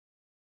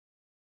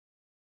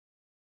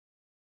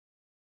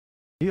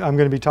I'm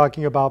going to be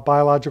talking about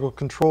biological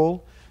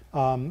control,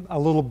 a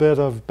little bit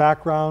of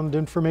background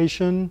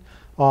information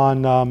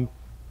on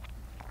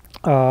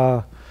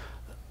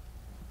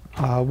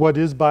what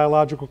is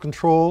biological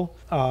control.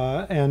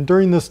 And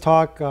during this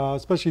talk,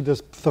 especially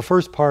the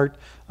first part,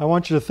 I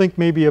want you to think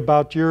maybe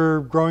about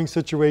your growing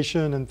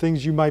situation and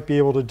things you might be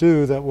able to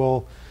do that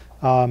will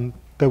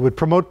that would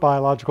promote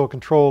biological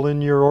control in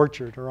your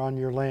orchard or on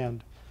your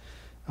land.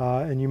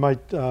 And you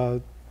might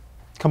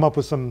come up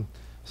with some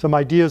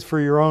ideas for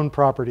your own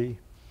property.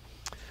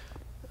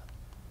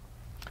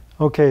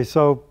 Okay,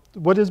 so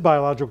what is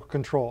biological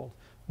control?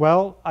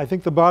 Well, I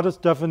think the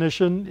broadest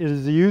definition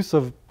is the use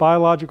of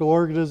biological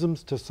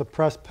organisms to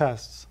suppress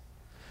pests.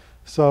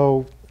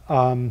 So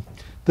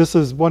this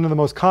is one of the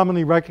most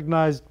commonly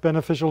recognized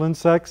beneficial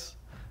insects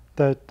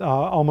that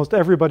almost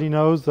everybody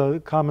knows, the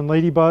common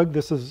ladybug.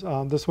 This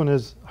one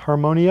is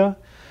Harmonia,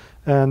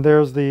 and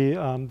there's the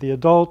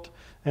adult,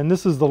 and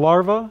this is the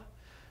larva.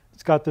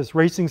 It's got this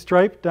racing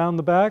stripe down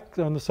the back,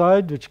 on the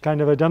side, which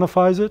kind of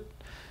identifies it.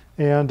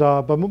 And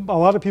but a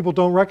lot of people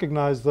don't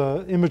recognize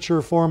the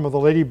immature form of the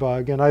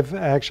ladybug. And I've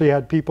actually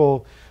had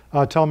people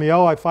tell me,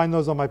 "Oh, I find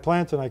those on my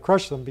plants and I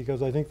crush them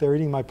because I think they're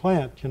eating my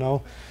plant." You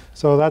know,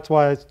 so that's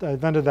why I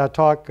invented that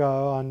talk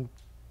on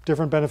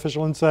different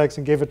beneficial insects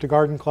and gave it to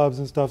garden clubs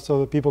and stuff, so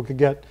that people could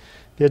get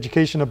the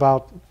education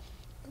about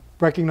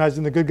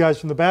recognizing the good guys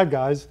from the bad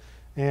guys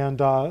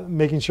and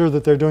making sure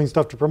that they're doing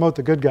stuff to promote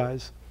the good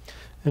guys.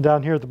 And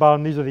down here at the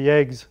bottom, these are the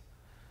eggs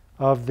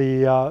of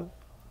the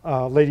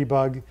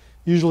ladybug,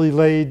 usually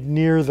laid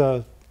near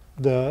the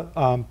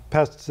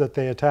pests that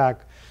they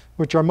attack,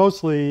 which are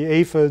mostly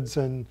aphids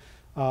and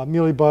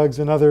mealybugs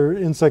and other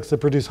insects that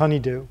produce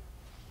honeydew.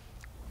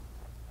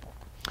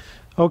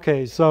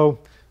 Okay, so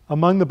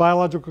among the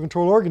biological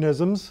control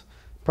organisms,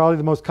 probably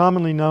the most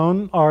commonly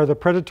known are the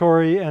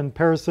predatory and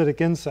parasitic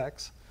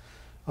insects.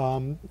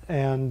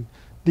 And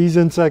these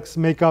insects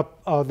make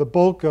up the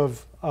bulk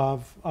of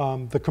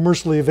the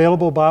commercially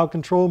available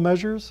biocontrol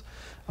measures.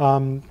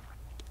 And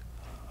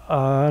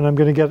I'm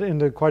going to get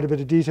into quite a bit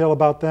of detail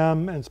about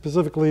them, and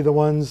specifically the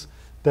ones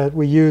that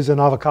we use in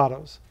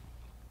avocados.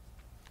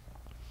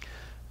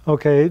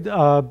 Okay,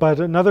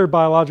 but another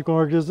biological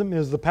organism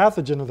is the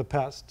pathogen of the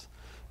pest.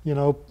 You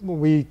know,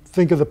 we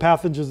think of the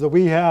pathogens that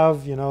we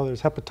have, you know,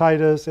 there's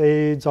hepatitis,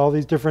 AIDS, all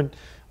these different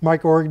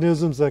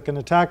microorganisms that can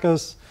attack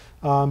us,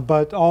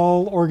 but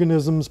all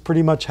organisms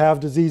pretty much have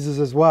diseases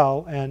as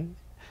well, and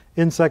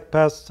insect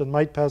pests and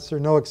mite pests are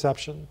no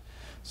exception.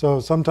 So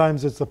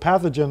sometimes it's the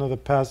pathogen of the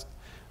pest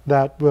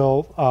that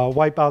will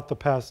wipe out the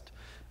pest.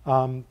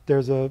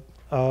 There's a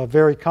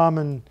very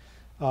common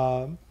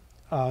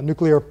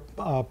nuclear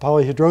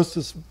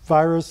polyhedrosis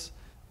virus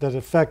that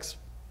affects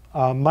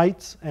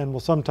mites and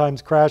will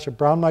sometimes crash a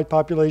brown mite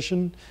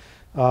population,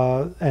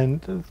 so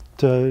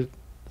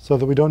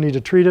that we don't need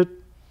to treat it.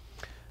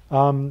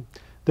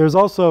 There's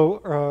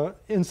also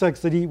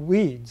insects that eat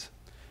weeds,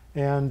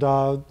 and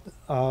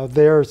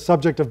they're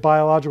subject of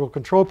biological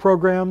control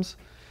programs.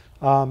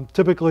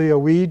 Typically a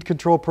weed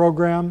control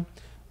program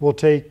will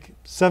take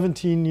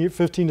 15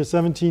 to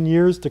 17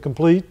 years to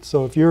complete.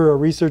 So if you're a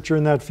researcher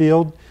in that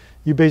field,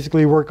 you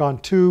basically work on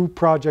 2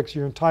 projects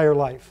your entire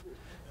life,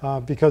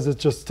 because it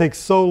just takes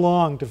so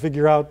long to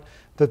figure out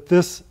that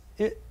this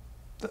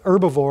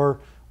herbivore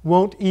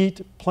won't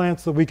eat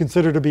plants that we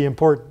consider to be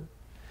important,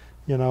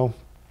 you know.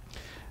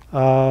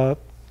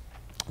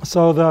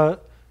 So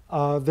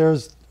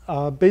there's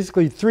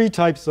basically 3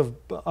 types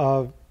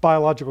of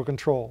biological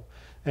control.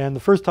 And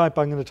the first type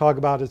I'm going to talk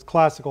about is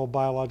classical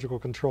biological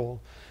control.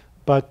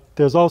 But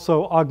there's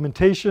also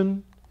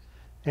augmentation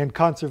and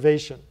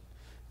conservation.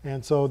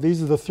 And so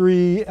these are the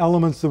 3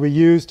 elements that we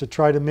use to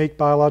try to make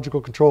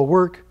biological control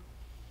work.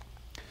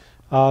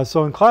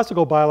 So in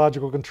classical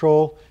biological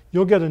control,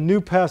 you'll get a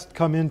new pest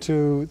come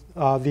into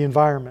the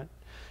environment.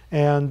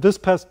 And this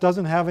pest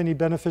doesn't have any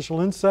beneficial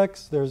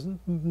insects. There's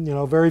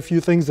very few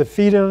things that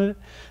feed on it.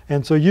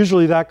 And so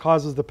usually that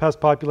causes the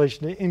pest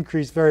population to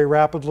increase very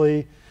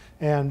rapidly,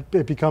 and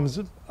it becomes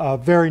a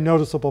very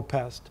noticeable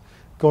pest,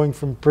 going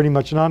from pretty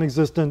much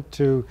non-existent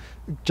to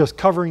just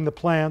covering the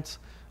plants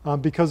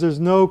because there's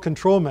no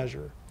control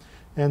measure.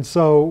 And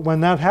so when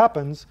that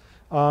happens,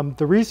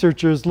 the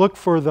researchers look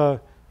for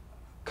the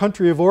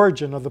country of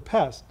origin of the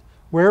pest.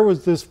 Where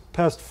was this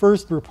pest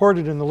first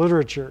reported in the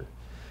literature?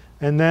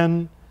 And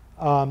then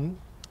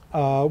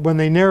when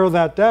they narrow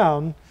that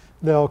down,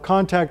 they'll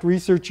contact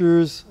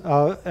researchers,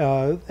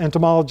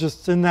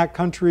 entomologists in that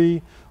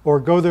country, or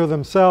go there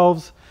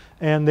themselves,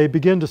 and they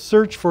begin to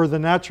search for the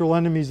natural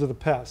enemies of the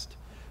pest.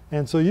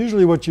 And so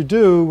usually what you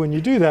do when you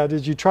do that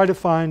is you try to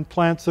find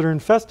plants that are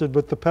infested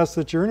with the pests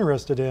that you're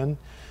interested in,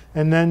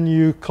 and then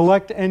you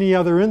collect any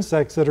other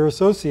insects that are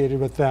associated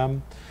with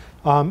them.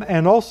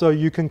 And also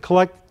you can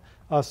collect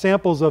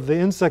samples of the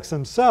insects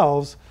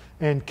themselves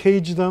and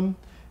cage them,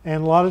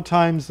 and a lot of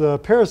times the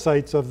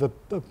parasites of the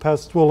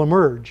pests will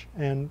emerge,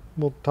 and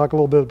we'll talk a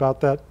little bit about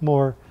that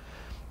more.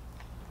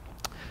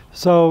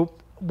 So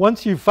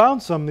once you've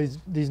found some of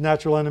these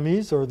natural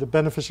enemies or the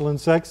beneficial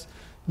insects,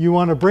 you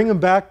want to bring them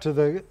back to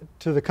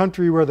the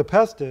country where the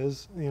pest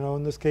is,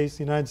 in this case,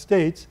 the United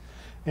States.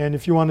 And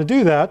if you want to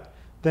do that,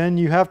 then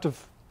you have to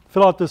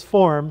fill out this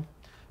form,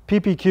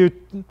 PPQ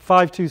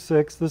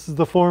 526. This is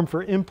the form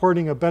for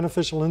importing a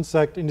beneficial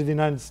insect into the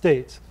United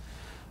States.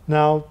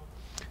 Now,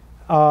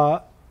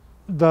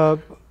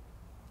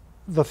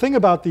 the thing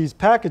about these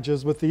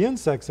packages with the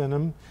insects in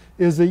them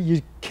is that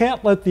you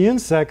can't let the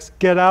insects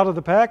get out of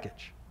the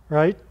package,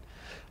 right?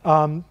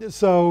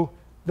 So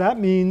that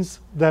means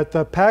that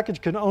the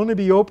package can only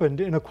be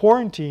opened in a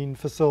quarantine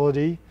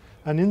facility,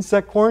 an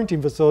insect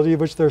quarantine facility,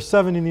 of which there are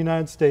 7 in the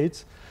United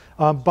States,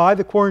 by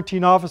the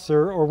quarantine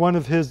officer or one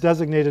of his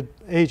designated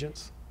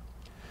agents.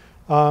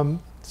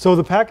 So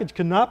the package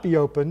cannot be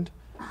opened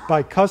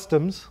by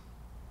customs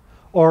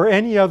or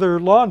any other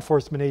law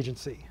enforcement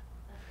agency.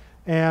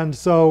 And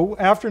so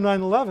after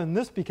 9/11,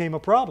 this became a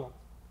problem.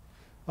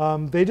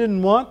 They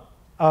didn't want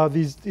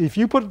these. If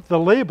you put the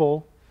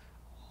label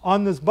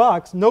on this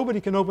box,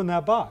 nobody can open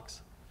that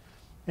box.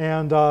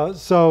 And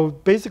so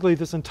basically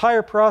this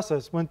entire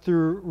process went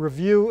through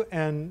review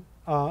and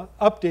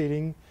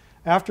updating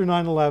after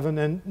 9/11,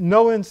 and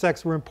no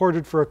insects were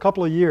imported for a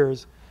couple of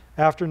years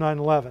after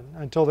 9/11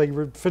 until they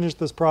finished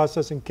this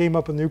process and came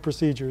up with new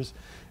procedures.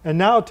 And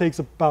now it takes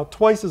about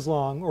twice as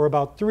long, or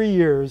about 3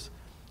 years,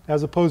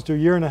 as opposed to a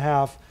year and a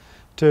half,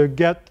 to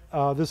get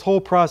this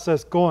whole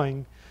process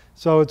going.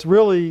 So it's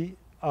really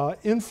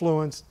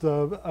influenced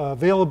the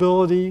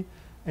availability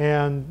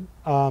and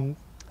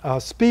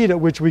speed at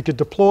which we could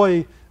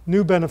deploy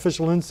new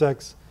beneficial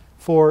insects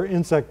for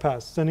insect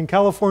pests. And in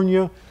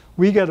California,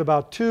 we get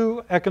about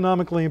 2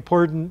 economically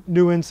important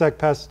new insect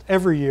pests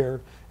every year,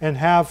 and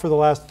have for the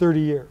last 30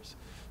 years.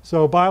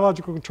 So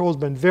biological control has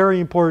been very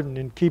important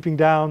in keeping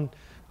down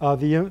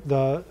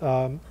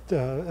the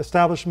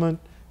establishment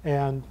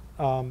and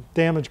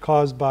damage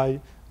caused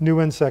by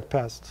new insect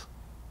pests.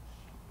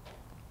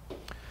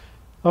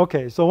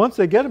 Okay, so once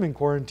they get them in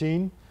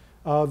quarantine,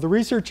 the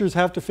researchers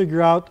have to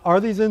figure out,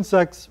 are these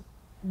insects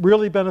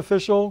really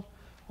beneficial,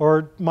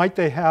 or might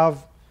they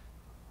have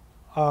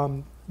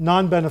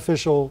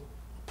non-beneficial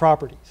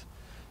properties?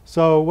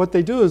 So what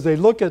they do is they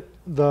look at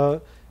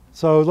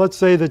so let's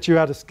say that you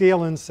had a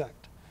scale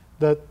insect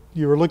that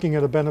you were looking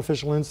at a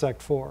beneficial insect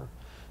for.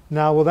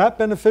 Now, will that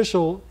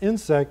beneficial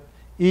insect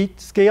eat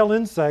scale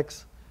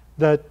insects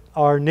that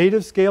are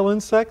native scale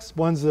insects,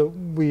 ones that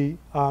we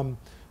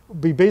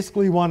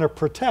basically want to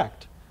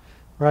protect,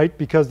 right?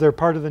 Because they're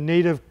part of the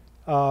native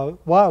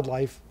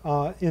wildlife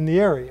in the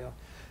area.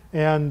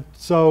 And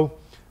so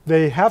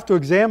they have to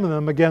examine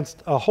them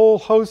against a whole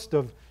host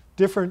of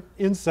different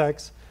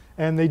insects,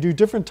 and they do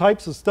different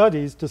types of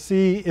studies to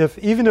see if,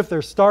 even if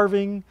they're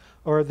starving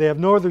or they have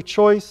no other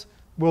choice,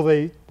 will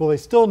they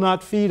still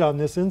not feed on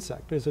this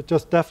insect? Is it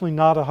just definitely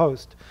not a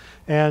host?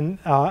 And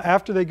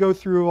after they go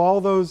through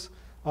all those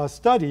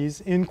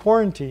studies in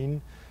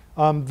quarantine,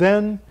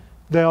 then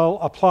they'll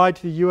apply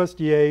to the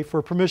USDA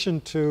for permission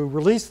to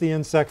release the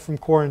insect from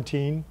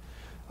quarantine.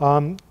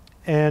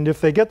 And if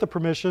they get the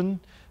permission,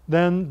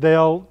 then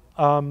they'll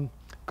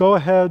go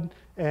ahead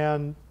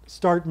and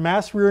start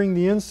mass rearing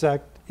the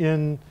insect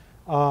in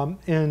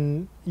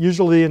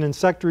usually in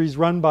insectaries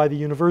run by the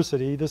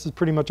university. This is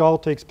pretty much all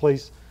takes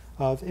place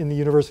in the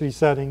university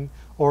setting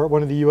or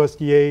one of the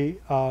USDA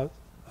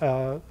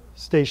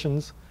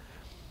stations.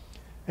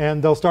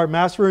 And they'll start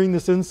mass rearing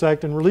this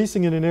insect and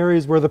releasing it in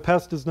areas where the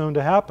pest is known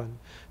to happen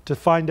to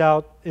find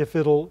out if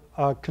it'll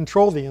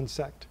control the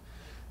insect.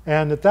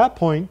 And at that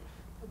point,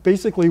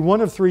 basically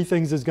one of 3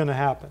 things is going to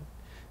happen.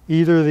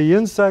 Either the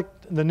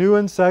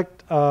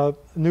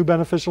new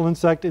beneficial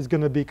insect is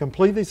going to be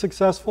completely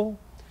successful.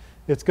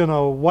 It's going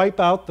to wipe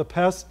out the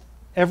pest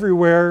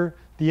everywhere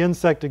the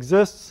insect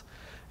exists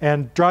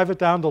and drive it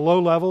down to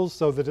low levels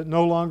so that it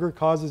no longer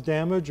causes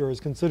damage or is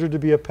considered to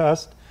be a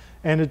pest,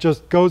 and it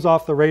just goes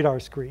off the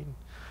radar screen.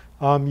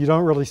 You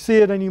don't really see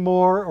it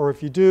anymore, or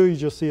if you do, you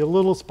just see a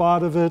little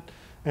spot of it,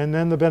 and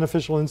then the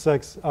beneficial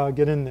insects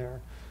get in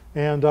there.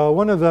 And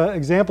one of the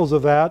examples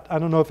of that, I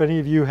don't know if any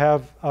of you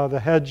have the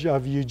hedge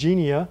of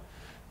Eugenia.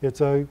 It's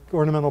an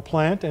ornamental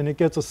plant, and it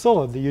gets a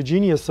psyllid, the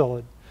Eugenia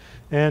psyllid.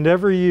 And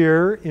every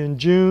year in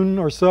June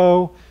or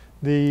so,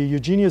 the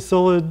Eugenia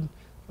psyllid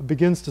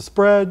begins to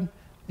spread,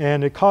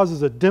 and it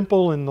causes a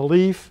dimple in the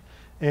leaf.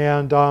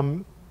 And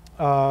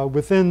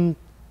within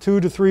 2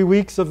 to 3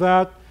 weeks of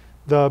that,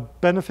 the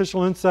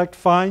beneficial insect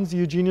finds the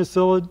Eugenia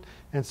psyllid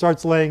and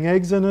starts laying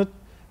eggs in it.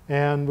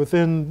 And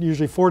within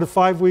usually 4 to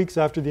 5 weeks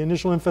after the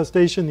initial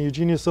infestation, the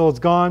Eugenia psyllid's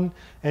gone,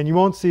 and you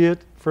won't see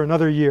it for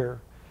another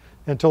year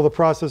until the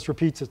process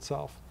repeats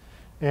itself.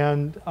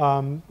 And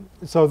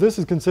so this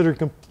is considered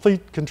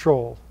complete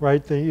control,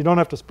 right? You don't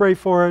have to spray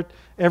for it.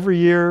 Every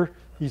year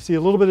you see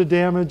a little bit of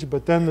damage,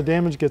 but then the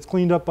damage gets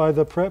cleaned up by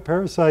the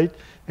parasite,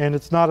 and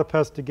it's not a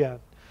pest again.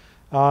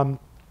 In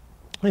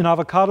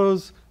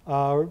avocados,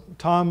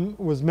 Tom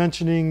was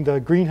mentioning the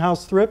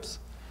greenhouse thrips.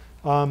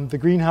 The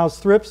greenhouse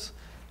thrips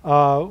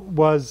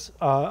was,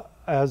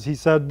 as he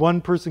said,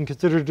 one person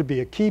considered to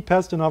be a key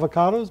pest in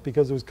avocados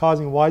because it was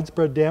causing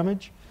widespread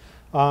damage.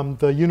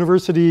 The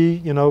university,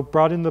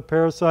 brought in the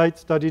parasite,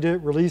 studied it,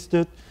 released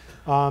it.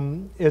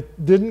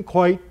 It didn't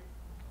quite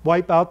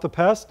wipe out the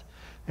pest.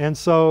 And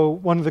so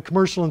one of the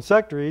commercial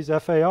insectaries,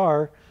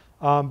 FAR,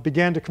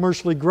 began to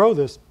commercially grow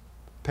this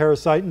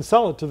parasite and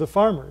sell it to the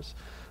farmers.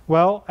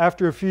 Well,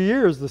 after a few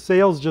years, the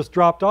sales just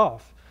dropped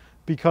off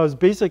because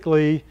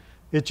basically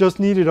it just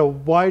needed a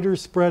wider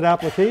spread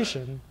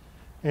application.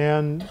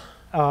 And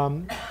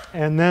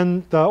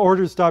then the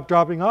orders stopped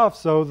dropping off,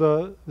 so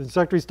the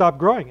insectary stopped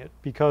growing it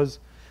because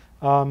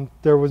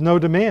there was no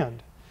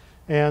demand.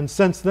 And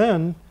since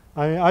then,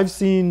 I've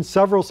seen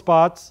several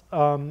spots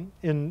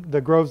in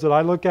the groves that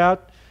I look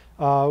at.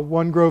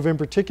 One grove in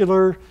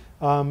particular,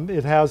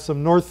 it has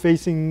some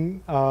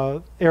north-facing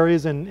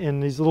areas in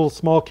these little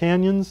small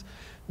canyons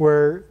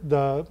where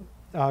the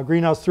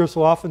greenhouse thrifts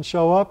will often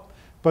show up,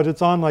 but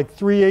it's on like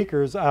 3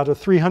 acres out of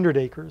 300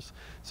 acres.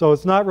 So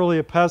it's not really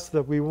a pest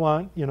that we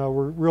want,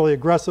 we're really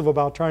aggressive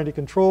about trying to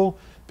control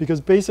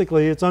because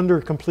basically it's under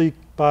complete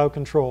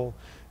biocontrol.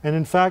 And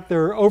in fact,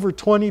 there are over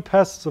 20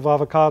 pests of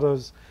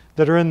avocados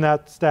that are in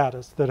that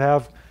status, that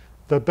have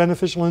the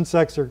beneficial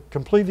insects are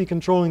completely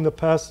controlling the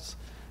pests,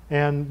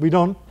 and we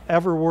don't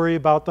ever worry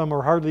about them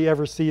or hardly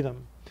ever see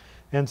them.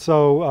 And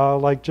so,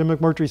 like Jim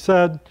McMurtry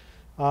said,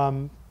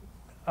 in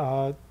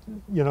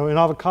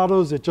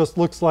avocados, it just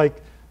looks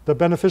like the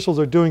beneficials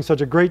are doing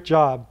such a great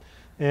job.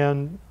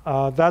 And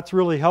that's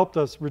really helped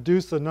us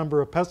reduce the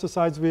number of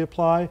pesticides we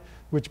apply,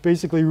 which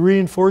basically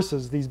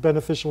reinforces these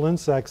beneficial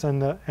insects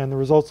and the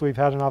results we've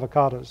had in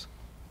avocados.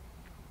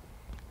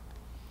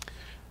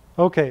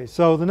 Okay,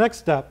 so the next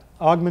step,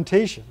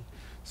 augmentation.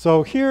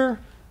 So here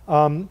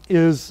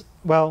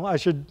well, I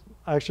should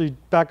actually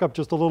back up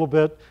just a little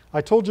bit.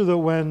 I told you that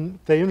when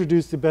they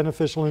introduce the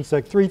beneficial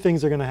insect, 3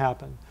 things are going to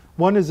happen.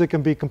 One is it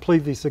can be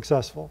completely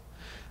successful.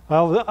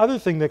 Well, the other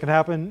thing that can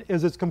happen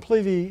is it's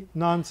completely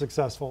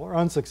non-successful or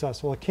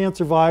unsuccessful. It can't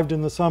survive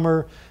in the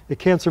summer. It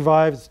can't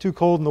survive. It's too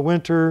cold in the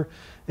winter.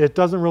 It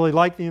doesn't really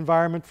like the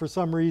environment for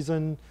some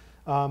reason.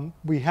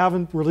 We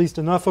haven't released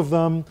enough of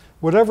them.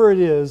 Whatever it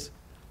is,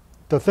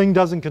 the thing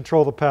doesn't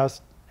control the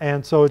pest,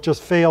 and so it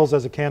just fails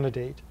as a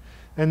candidate.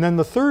 And then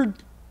the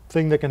third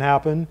thing that can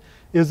happen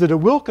is that it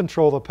will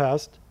control the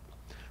pest,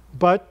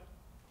 but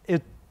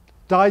it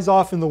dies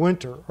off in the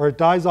winter or it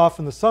dies off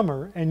in the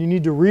summer, and you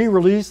need to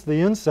re-release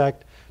the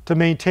insect to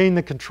maintain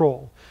the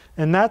control.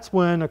 And that's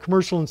when a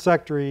commercial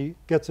insectary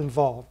gets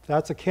involved.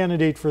 That's a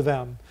candidate for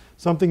them,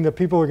 something that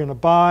people are going to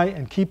buy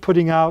and keep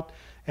putting out,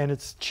 and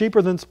it's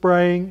cheaper than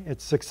spraying,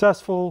 it's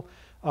successful,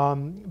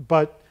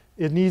 but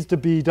it needs to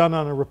be done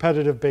on a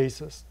repetitive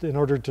basis in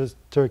order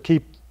to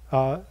keep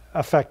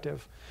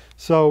effective.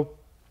 So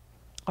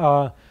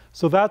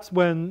that's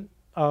when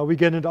we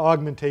get into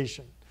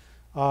augmentation.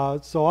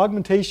 So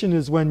augmentation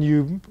is when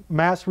you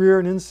mass rear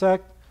an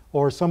insect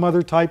or some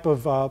other type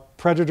of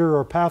predator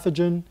or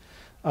pathogen,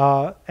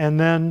 and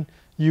then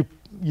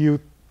you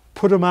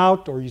put them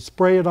out or you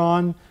spray it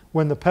on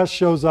when the pest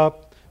shows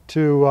up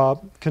to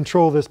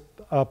control this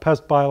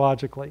pest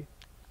biologically.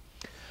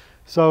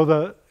 So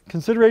the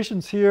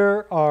considerations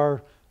here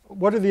are,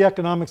 what are the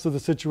economics of the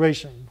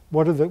situation?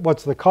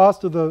 What's the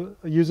cost of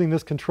using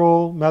this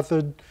control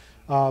method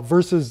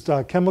versus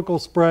chemical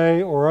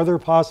spray or other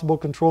possible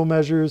control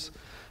measures?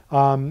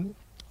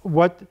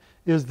 What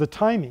is the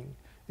timing?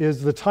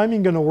 Is the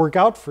timing going to work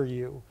out for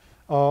you?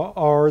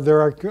 Are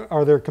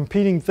there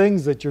competing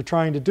things that you're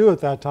trying to do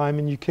at that time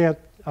and you can't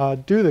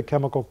do the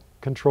chemical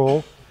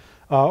control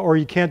or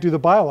you can't do the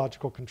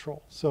biological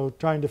control? So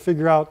trying to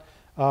figure out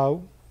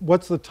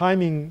what's the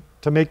timing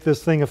to make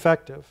this thing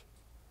effective.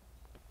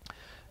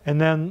 And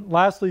then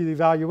lastly, the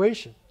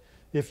evaluation.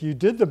 If you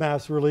did the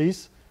mass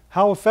release,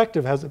 how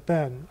effective has it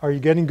been? Are you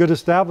getting good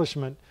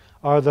establishment?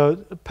 Are the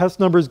pest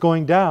numbers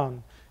going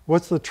down?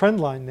 What's the trend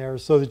line there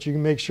so that you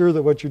can make sure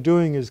that what you're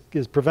doing is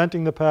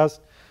preventing the pest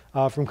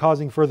from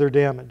causing further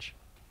damage?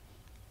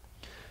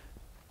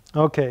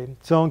 Okay,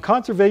 so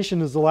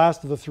conservation is the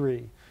last of the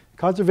 3.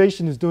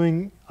 Conservation is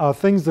doing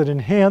things that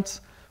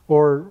enhance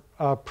or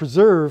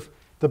preserve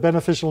the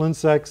beneficial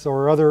insects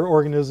or other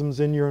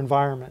organisms in your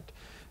environment.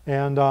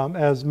 And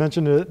as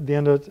mentioned at the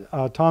end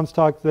of Tom's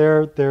talk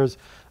there's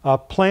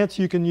plants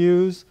you can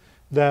use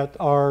that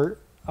are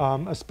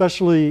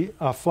especially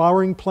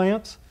flowering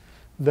plants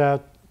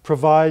that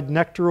provide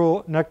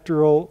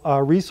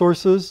nectaral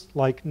resources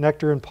like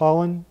nectar and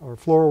pollen, or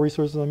floral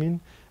resources,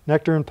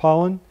 nectar and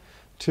pollen,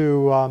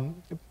 to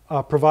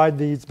provide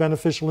these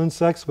beneficial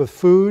insects with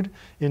food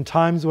in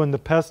times when the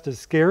pest is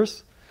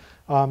scarce,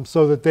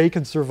 so that they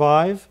can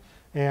survive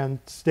and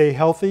stay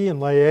healthy and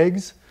lay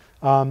eggs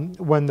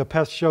when the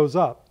pest shows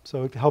up.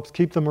 So it helps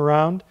keep them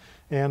around.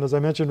 And as I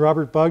mentioned,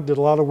 Robert Bugg did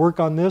a lot of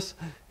work on this.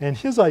 And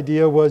his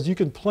idea was you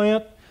can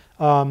plant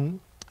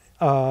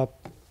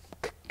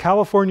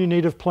California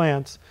native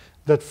plants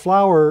that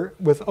flower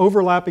with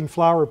overlapping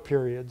flower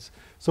periods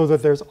so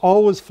that there's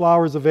always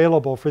flowers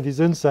available for these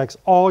insects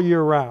all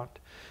year round.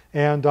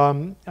 And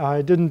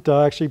I didn't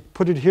actually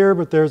put it here,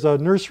 but there's a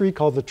nursery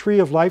called the Tree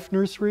of Life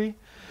Nursery.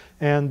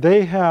 And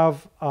they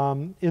have,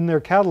 in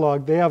their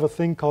catalog, they have a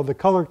thing called the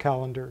color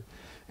calendar.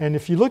 And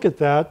if you look at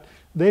that,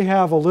 they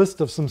have a list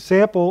of some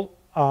sample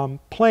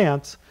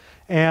plants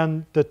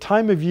and the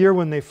time of year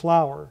when they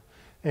flower.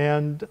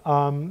 And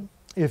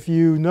if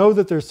you know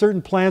that there's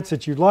certain plants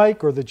that you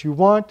like or that you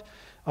want,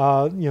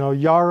 you know,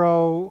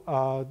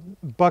 yarrow,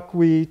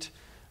 buckwheat,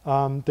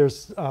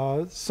 there's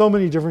so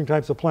many different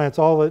types of plants,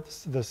 all the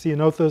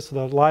ceanothus,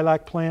 the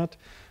lilac plant,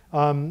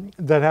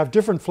 that have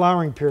different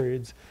flowering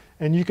periods.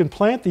 And you can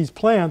plant these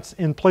plants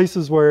in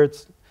places where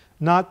it's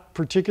not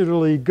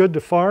particularly good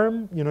to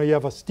farm. You know, you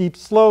have a steep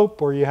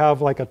slope, or you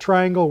have like a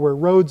triangle where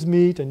roads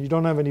meet and you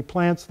don't have any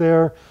plants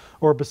there,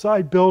 or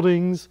beside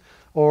buildings,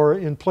 or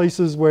in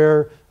places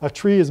where a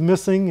tree is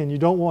missing and you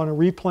don't want to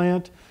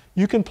replant.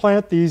 You can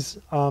plant these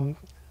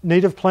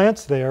native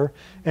plants there,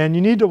 and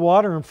you need to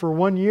water them for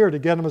 1 year to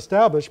get them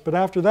established, but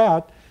after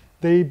that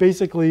they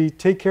basically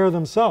take care of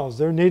themselves.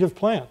 They're native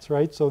plants,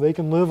 right? So they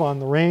can live on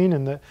the rain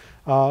and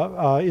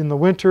in the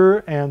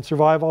winter and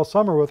survive all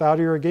summer without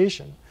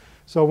irrigation.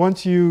 So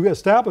once you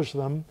establish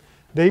them,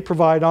 they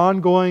provide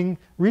ongoing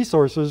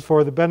resources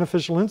for the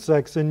beneficial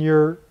insects in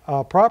your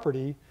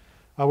property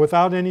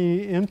without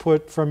any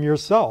input from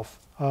yourself.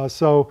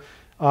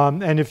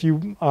 And if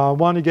you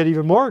want to get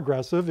even more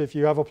aggressive, if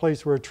you have a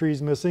place where a tree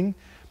is missing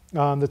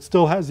that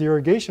still has the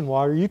irrigation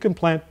water, you can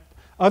plant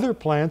other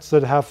plants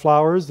that have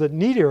flowers that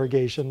need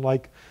irrigation,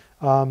 like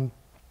the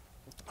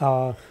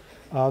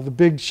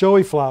big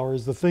showy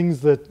flowers, the things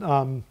that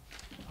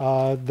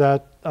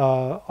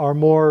are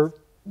more,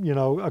 you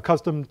know,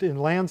 accustomed in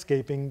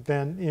landscaping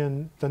than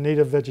in the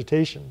native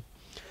vegetation.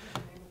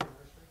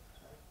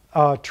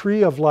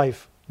 Tree of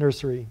Life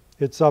Nursery.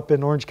 It's up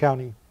in Orange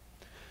County.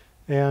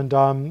 And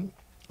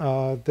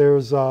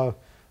there's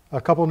a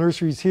couple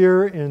nurseries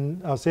here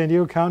in San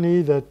Diego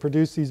County that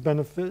produce these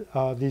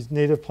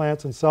native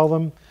plants and sell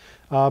them.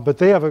 But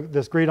they have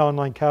this great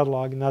online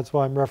catalog, and that's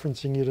why I'm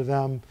referencing you to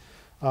them,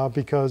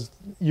 because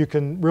you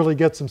can really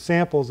get some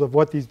samples of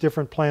what these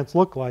different plants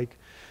look like.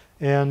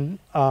 And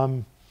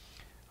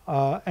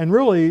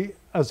really,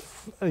 as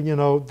you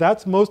know,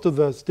 that's most of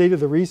the state of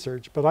the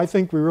research. But I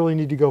think we really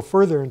need to go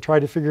further and try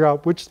to figure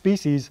out which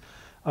species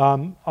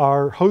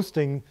are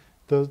hosting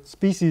the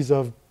species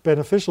of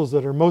beneficials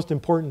that are most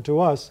important to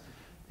us,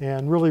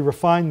 and really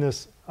refine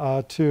this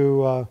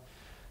to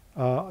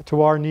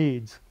our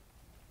needs.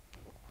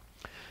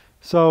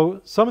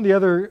 So some of the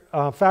other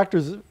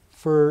factors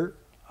for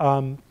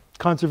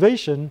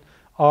conservation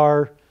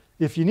are,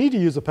 if you need to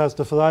use a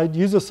pesticide,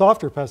 use a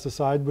softer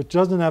pesticide which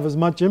doesn't have as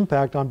much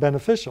impact on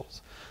beneficials.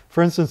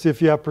 For instance,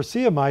 if you have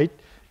Persea,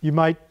 you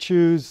might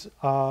choose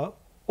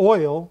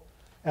oil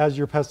as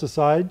your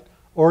pesticide,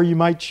 or you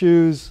might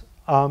choose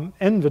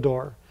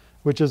Envidor,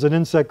 which is an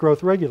insect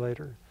growth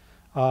regulator.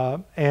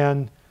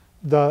 And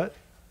the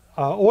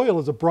oil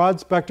is a broad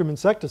spectrum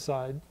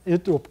insecticide.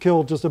 It will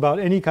kill just about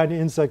any kind of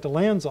insect it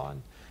lands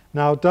on.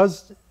 Now it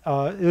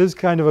is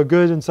kind of a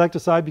good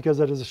insecticide because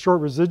it has a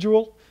short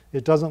residual.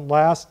 It doesn't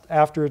last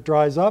after it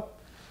dries up,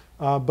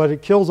 but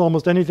it kills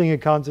almost anything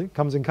it comes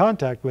in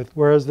contact with,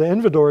 whereas the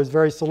Envidor is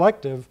very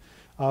selective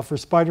for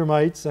spider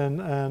mites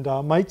and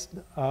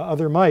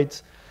other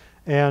mites,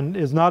 and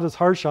is not as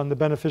harsh on the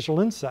beneficial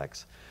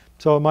insects.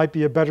 So it might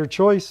be a better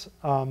choice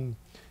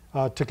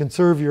to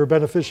conserve your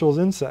beneficial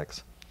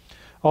insects.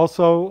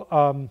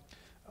 Also,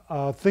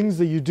 things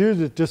that you do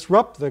that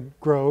disrupt the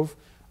grove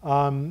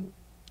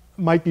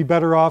might be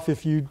better off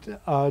if you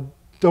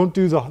don't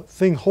do the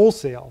thing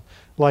wholesale,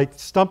 like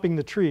stumping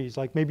the trees.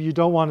 Like maybe you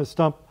don't want to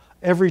stump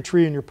every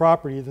tree in your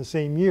property in the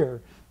same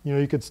year. You know,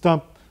 you could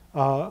stump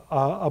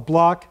a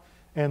block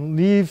and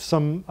leave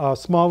some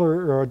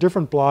smaller or a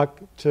different block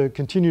to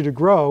continue to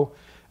grow,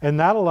 and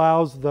that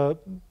allows the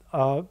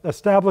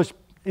established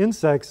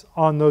insects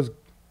on those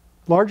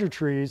larger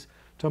trees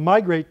to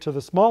migrate to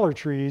the smaller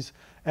trees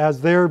as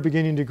they're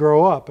beginning to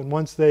grow up. And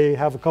once they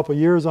have a couple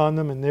years on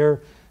them and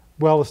they're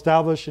well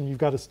established and you've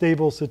got a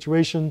stable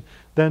situation,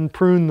 then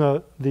prune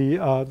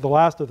the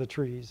last of the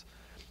trees.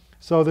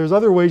 So there's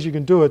other ways you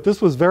can do it.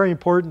 This was very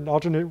important,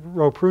 alternate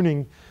row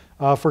pruning,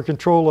 for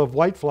control of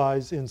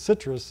whiteflies in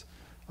citrus,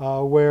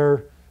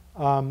 where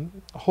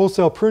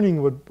wholesale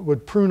pruning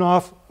would prune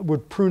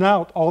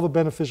out all the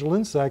beneficial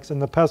insects,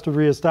 and the pest would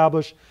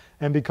reestablish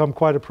and become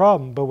quite a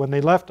problem. But when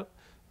they left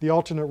the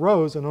alternate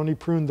rows and only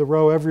pruned the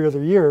row every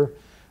other year,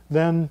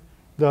 then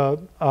the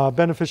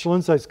beneficial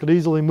insects could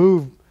easily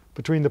move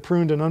between the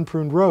pruned and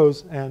unpruned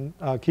rows and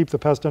keep the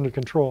pest under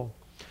control.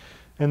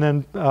 And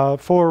then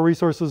 4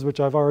 resources, which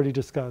I've already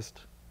discussed.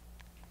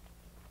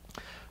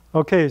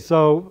 Okay,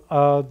 so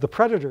the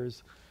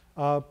predators.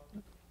 What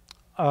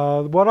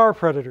are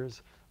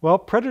predators? Well,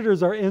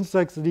 predators are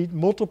insects that eat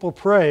multiple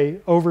prey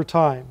over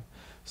time.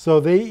 So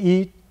they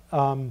eat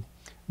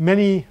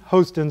many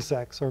host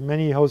insects or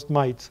many host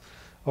mites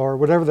or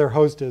whatever their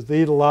host is.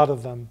 They eat a lot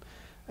of them.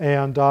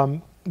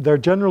 And they're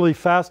generally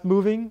fast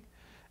moving,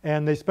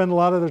 and they spend a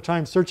lot of their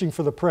time searching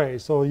for the prey.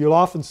 So you'll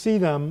often see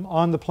them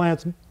on the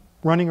plants,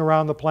 running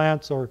around the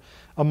plants or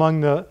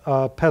among the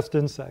pest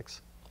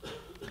insects.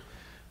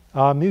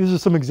 These are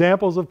some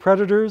examples of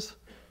predators.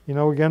 You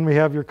know, again, we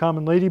have your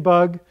common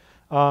ladybug.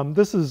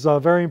 This is a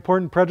very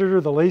important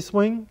predator, the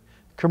lacewing,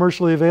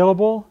 commercially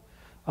available.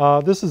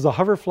 This is a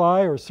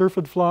hoverfly or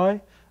syrphid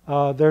fly.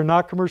 They're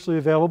not commercially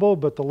available,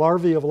 but the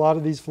larvae of a lot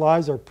of these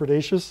flies are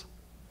predaceous.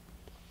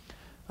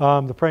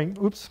 The praying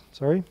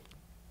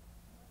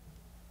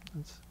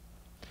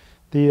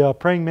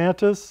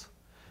mantis.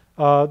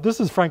 This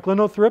is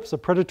Franklinothrips, a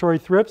predatory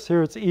thrips.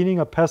 Here it's eating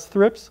a pest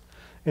thrips,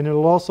 and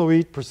it'll also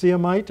eat Persea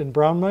mite and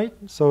brown mite.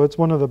 So it's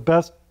one of the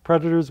best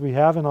predators we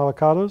have in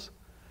avocados,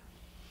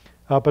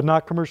 but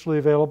not commercially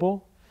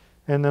available.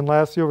 And then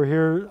lastly over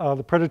here,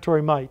 the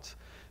predatory mites.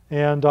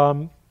 And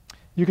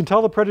you can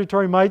tell the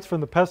predatory mites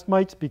from the pest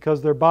mites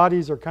because their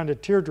bodies are kind of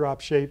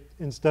teardrop shaped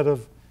instead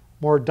of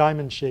more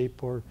diamond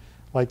shape or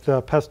like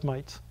the pest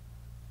mites.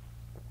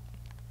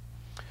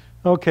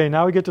 Okay,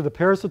 now we get to the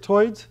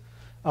parasitoids.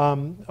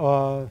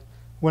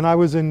 When I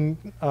was in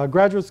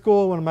graduate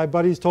school, one of my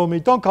buddies told me,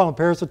 don't call them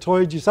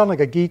parasitoids. You sound like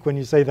a geek when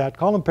you say that.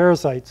 Call them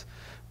parasites.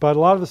 But a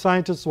lot of the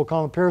scientists will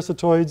call them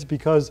parasitoids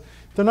because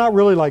they're not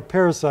really like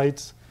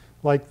parasites.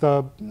 Like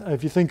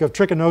if you think of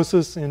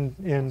trichinosis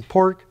in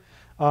pork,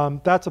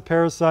 that's a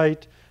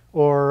parasite.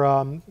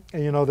 Or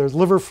there's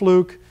liver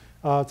fluke.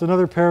 It's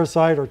another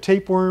parasite. Or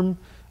tapeworm.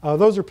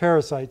 Those are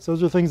parasites.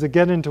 Those are things that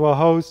get into a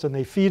host and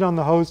they feed on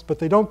the host, but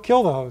they don't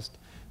kill the host.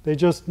 They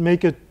just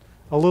make it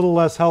a little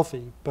less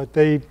healthy, but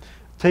they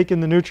take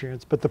in the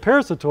nutrients. But the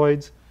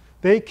parasitoids,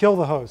 they kill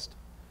the host.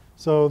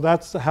 So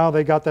that's how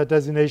they got that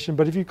designation.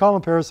 But if you call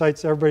them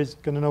parasites, everybody's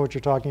going to know what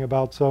you're talking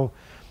about. So,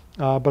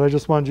 but I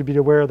just wanted you to be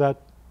aware of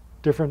that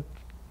different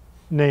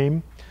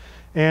name.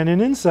 And in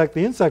the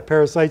insect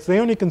parasites, they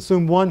only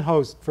consume one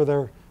host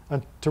for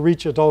to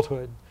reach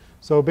adulthood.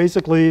 So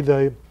basically,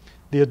 the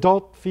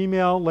adult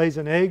female lays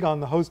an egg on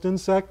the host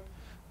insect.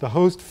 The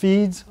host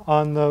feeds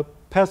on the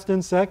pest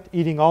insect,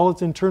 eating all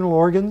its internal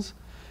organs.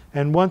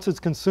 And once it's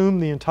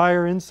consumed the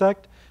entire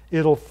insect,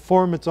 it'll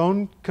form its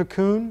own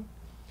cocoon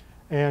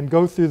and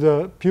go through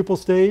the pupal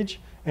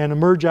stage and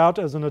emerge out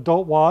as an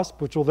adult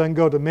wasp, which will then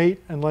go to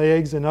mate and lay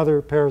eggs in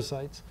other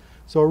parasites.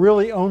 So it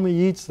really only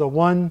eats the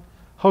one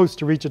host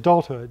to reach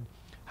adulthood.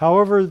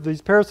 However,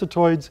 these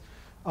parasitoids,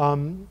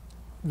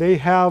 they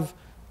have,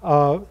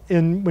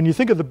 when you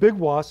think of the big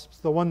wasps,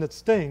 the one that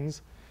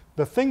stings,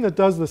 the thing that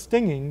does the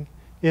stinging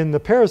in the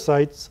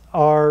parasites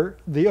are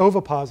the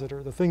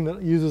ovipositor, the thing that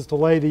it uses to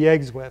lay the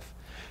eggs with.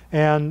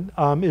 And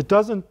it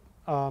doesn't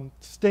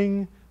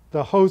sting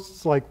the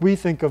hosts like we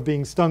think of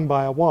being stung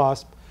by a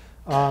wasp,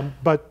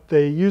 but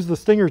they use the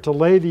stinger to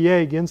lay the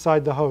egg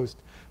inside the host.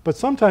 But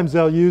sometimes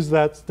they'll use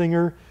that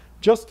stinger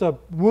just to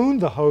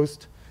wound the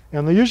host,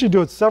 and they usually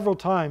do it several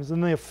times,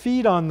 and they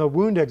feed on the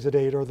wound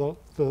exudate, or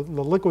the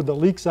liquid that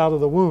leaks out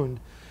of the wound.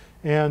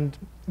 And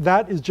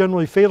that is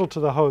generally fatal to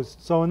the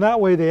host. So in that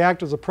way, they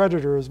act as a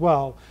predator as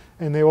well.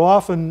 And they will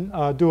often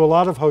do a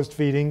lot of host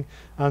feeding,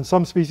 on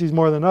some species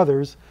more than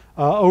others,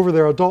 over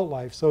their adult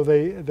life. So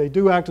they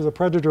do act as a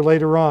predator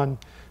later on,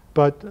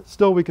 but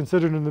still we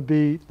consider them to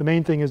be, the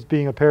main thing is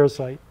being a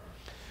parasite.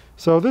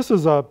 So this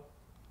is a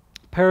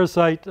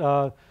parasite,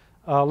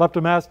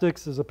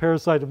 Leptomastix is a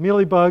parasite of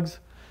mealybugs.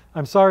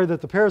 I'm sorry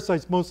that the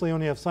parasites mostly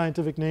only have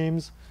scientific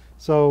names.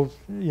 So,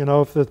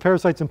 if the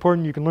parasite's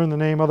important, you can learn the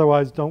name.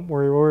 Otherwise, don't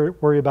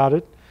worry about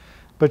it.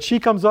 But she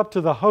comes up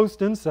to the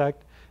host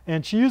insect,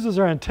 and she uses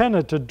her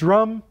antenna to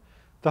drum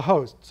the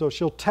host. So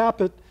she'll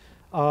tap it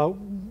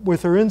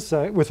with her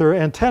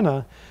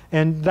antenna,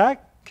 and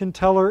that can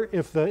tell her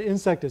if the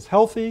insect is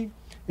healthy,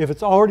 if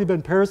it's already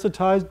been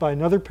parasitized by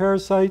another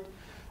parasite,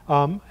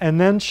 and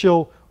then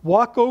she'll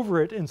walk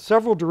over it in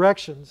several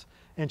directions,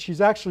 and she's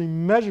actually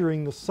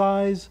measuring the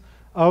size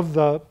of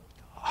the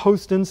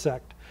host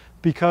insect.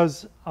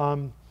 Because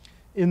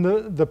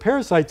the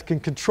parasites can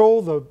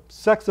control the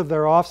sex of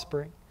their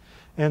offspring.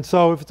 And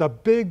so if it's a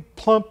big,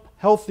 plump,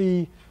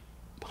 healthy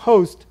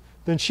host,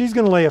 then she's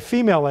going to lay a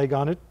female egg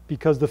on it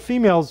because the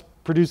females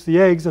produce the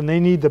eggs and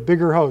they need the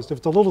bigger host. If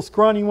it's a little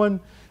scrawny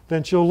one,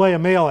 then she'll lay a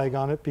male egg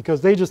on it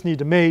because they just need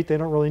to mate. They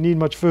don't really need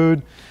much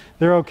food.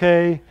 They're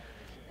okay.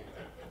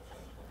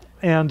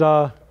 And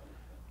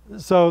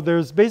so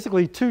there's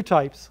basically two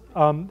types.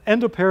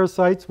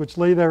 Endoparasites, which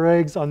lay their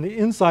eggs on the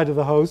inside of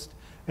the host,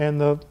 and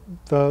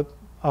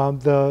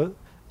the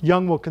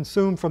young will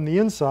consume from the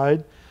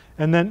inside,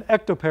 and then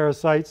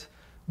ectoparasites,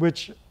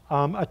 which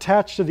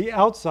attach to the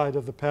outside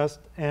of the pest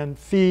and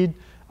feed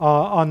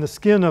on the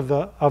skin of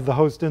the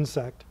host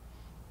insect.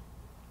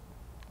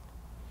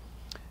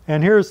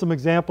 And here are some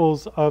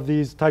examples of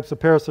these types of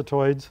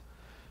parasitoids.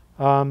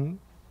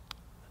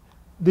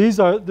 This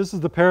is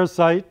the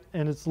parasite,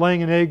 and it's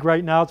laying an egg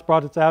right now. It's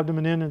brought its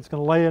abdomen in, and it's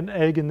going to lay an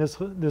egg in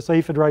this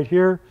aphid right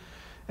here.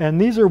 And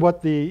these are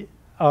what the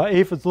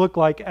aphids look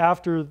like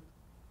after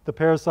the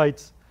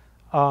parasite's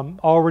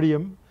already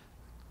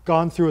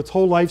gone through its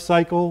whole life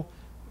cycle,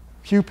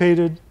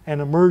 pupated,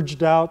 and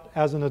emerged out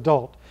as an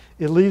adult.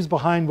 It leaves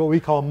behind what we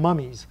call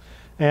mummies.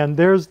 And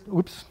these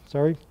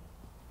are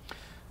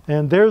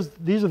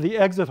the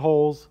exit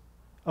holes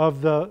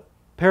of the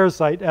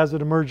parasite as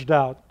it emerged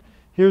out.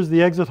 Here's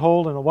the exit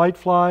hole in a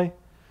whitefly,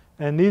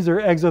 and these are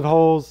exit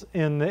holes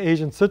in the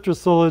Asian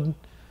citrus psyllid,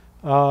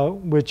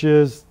 which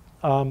is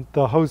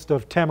the host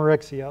of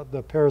Tamarexia,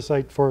 the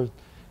parasite for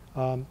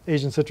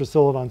Asian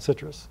Citrusylodon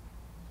citrus.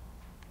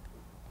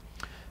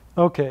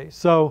 Okay,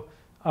 so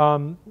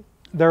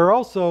there are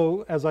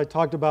also, as I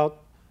talked about,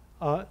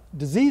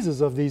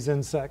 diseases of these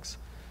insects.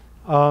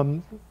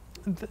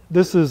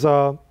 This is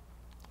a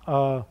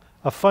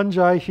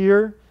fungi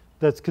here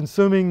that's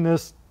consuming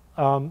this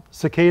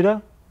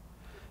cicada,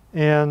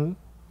 and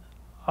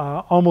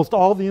almost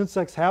all the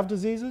insects have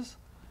diseases,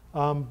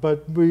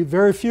 but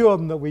very few of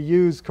them that we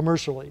use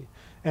commercially.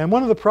 And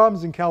one of the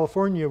problems in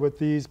California with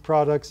these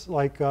products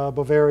like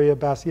Bovaria,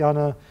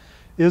 Bassiana,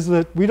 is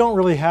that we don't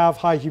really have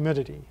high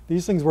humidity.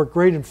 These things work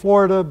great in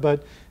Florida,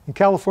 but in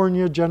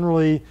California,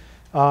 generally,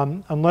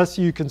 unless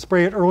you can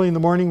spray it early in the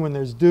morning when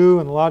there's dew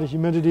and a lot of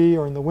humidity,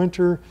 or in the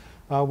winter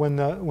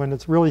when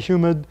it's really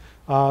humid,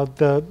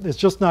 it's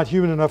just not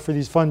humid enough for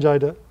these fungi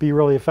to be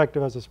really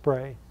effective as a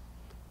spray.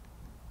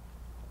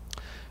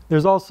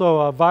 There's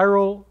also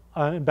viral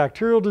and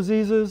bacterial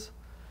diseases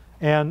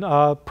and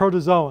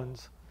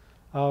protozoans,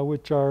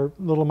 which are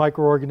little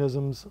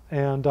microorganisms.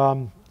 And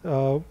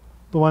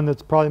the one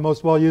that's probably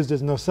most well used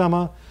is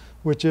Nosema,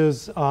 which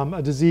is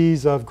a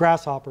disease of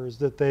grasshoppers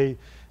that they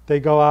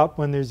go out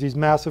when there's these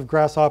massive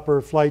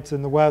grasshopper flights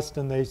in the west,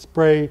 and they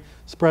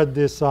spread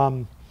this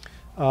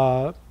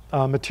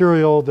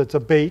material that's a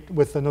bait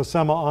with the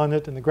Nosema on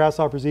it, and the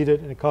grasshoppers eat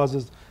it, and it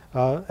causes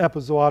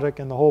epizootic,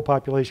 and the whole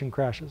population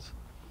crashes.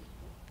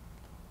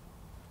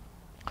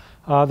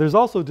 There's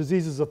also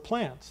diseases of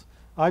plants.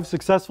 I've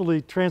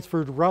successfully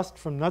transferred rust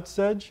from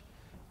nutsedge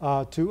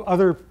to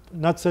other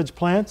nutsedge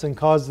plants and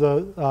caused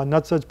the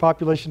nutsedge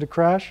population to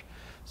crash.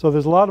 So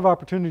there's a lot of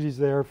opportunities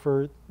there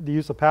for the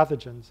use of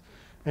pathogens.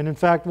 And in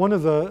fact, one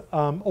of the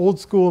old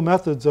school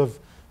methods of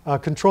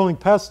controlling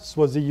pests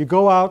was that you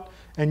go out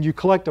and you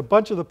collect a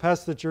bunch of the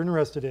pests that you're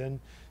interested in,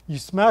 you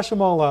smash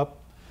them all up,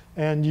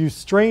 and you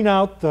strain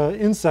out the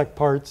insect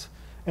parts.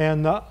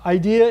 And the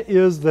idea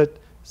is that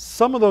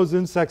some of those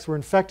insects were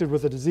infected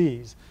with a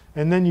disease.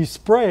 And then you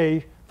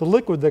spray the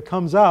liquid that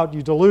comes out,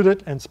 you dilute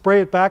it and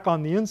spray it back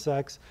on the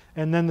insects,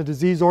 and then the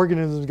disease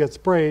organisms get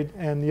sprayed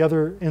and the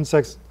other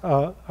insects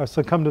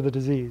succumb to the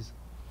disease.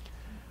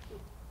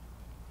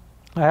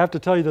 I have to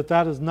tell you that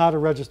that is not a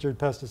registered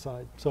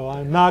pesticide, so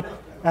I'm not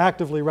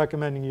actively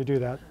recommending you do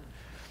that.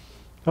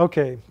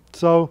 Okay,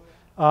 so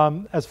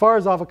as far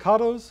as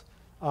avocados,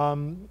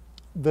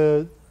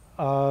 the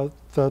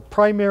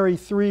primary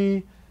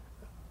three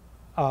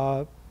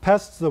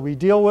pests that we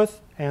deal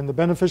with and the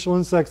beneficial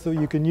insects that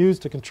you can use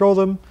to control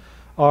them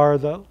are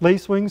the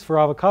lacewings for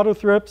avocado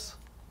thrips,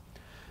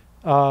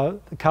 the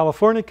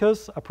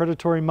Californicus, a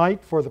predatory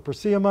mite for the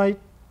Persea mite,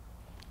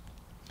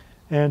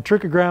 and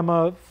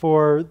Trichogramma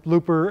for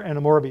looper and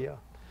Amorbia.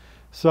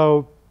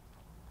 So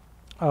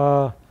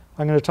I'm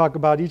going to talk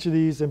about each of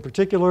these in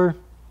particular.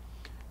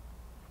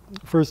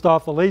 First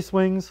off, the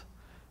lacewings.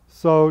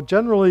 So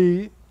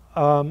generally,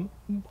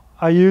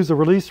 I use a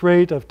release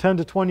rate of 10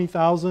 to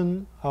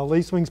 20,000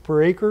 lacewings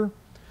per acre.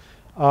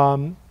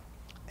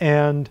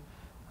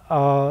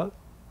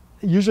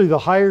 Usually the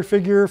higher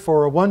figure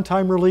for a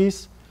one-time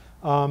release,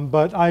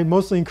 but I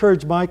mostly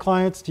encourage my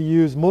clients to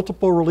use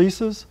multiple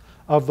releases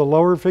of the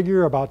lower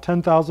figure, about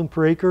 10,000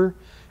 per acre.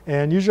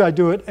 And usually I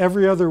do it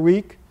every other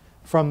week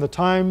from the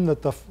time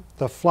that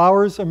the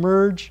flowers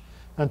emerge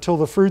until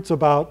the fruit's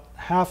about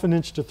 1/2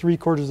 inch to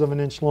 3/4 of an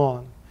inch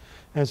long.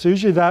 And so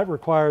usually that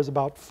requires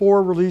about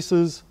 4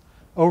 releases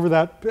over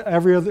that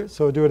every other,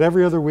 so do it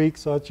every other week.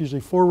 So it's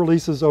usually 4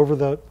 releases over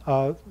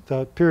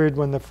the period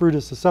when the fruit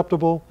is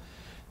susceptible.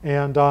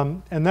 And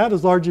that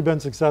has largely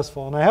been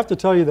successful. And I have to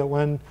tell you that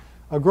when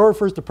a grower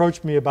first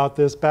approached me about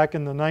this back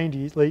in the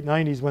 90s, late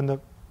 90s, when the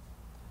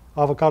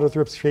avocado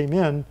thrips came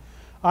in,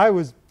 I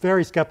was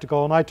very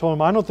skeptical, and I told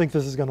him, I don't think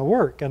this is going to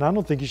work, and I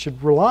don't think you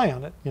should rely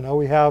on it. You know,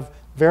 we have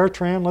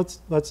Veritran,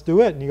 let's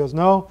do it. And he goes,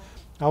 no,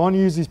 I want to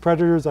use these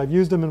predators. I've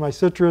used them in my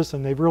citrus,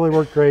 and they've really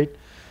worked great.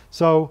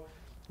 So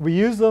we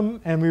used them,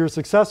 and we were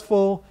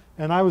successful,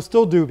 and I was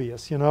still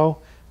dubious, you know.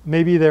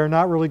 Maybe they're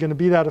not really going to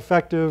be that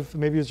effective.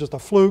 Maybe it's just a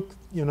fluke,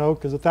 you know,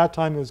 because at that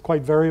time it was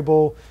quite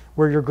variable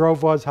where your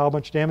grove was, how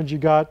much damage you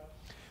got.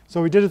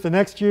 So we did it the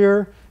next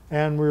year,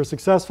 and we were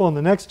successful in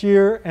the next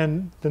year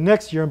and the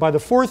next year. And by the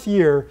 4th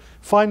year,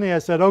 finally I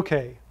said,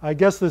 okay, I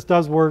guess this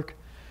does work.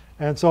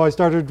 And so I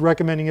started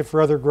recommending it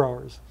for other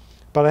growers.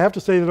 But I have to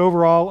say that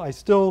overall, I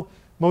still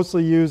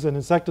mostly use an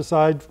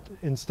insecticide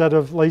instead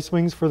of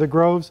lacewings for the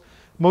groves,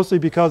 mostly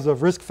because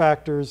of risk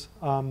factors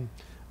and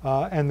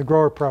the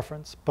grower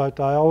preference. But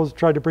I always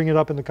try to bring it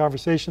up in the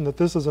conversation that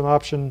this is an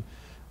option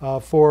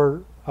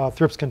for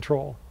thrips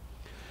control.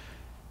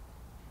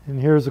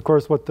 And here's, of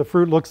course, what the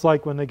fruit looks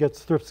like when it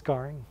gets thrip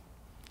scarring.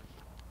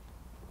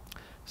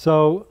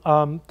 So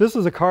this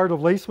is a card of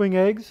lacewing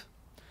eggs.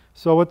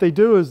 So what they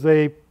do is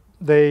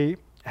they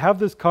have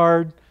this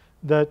card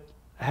that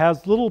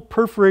has little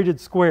perforated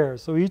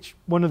squares. So each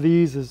one of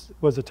these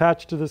was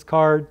attached to this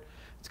card.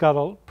 It's got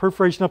a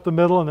perforation up the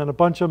middle and then a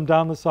bunch of them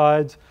down the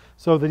sides,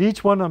 so that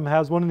each one of them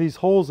has one of these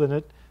holes in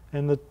it.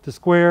 And the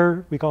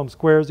square, we call them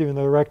squares even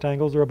though they're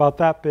rectangles, are about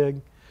that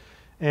big.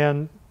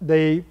 and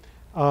they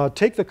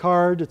take the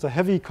card. It's a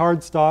heavy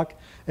card stock,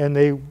 and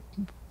they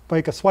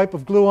make a swipe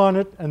of glue on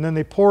it, and then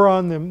they pour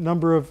on the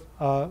number of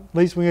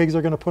lacewing eggs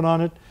they're going to put on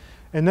it,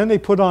 and then they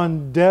put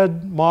on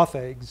dead moth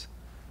eggs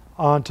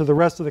onto the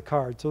rest of the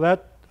card. So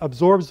that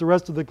absorbs the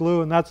rest of the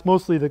glue, and that's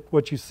mostly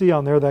what you see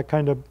on there, that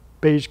kind of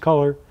beige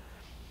color.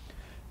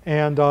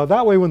 And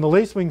that way, when the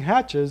lacewing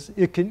hatches,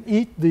 it can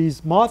eat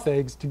these moth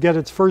eggs to get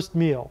its first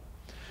meal,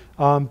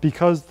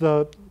 because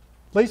the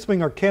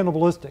lacewing are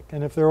cannibalistic,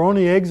 and if there are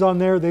only eggs on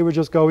there, they would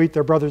just go eat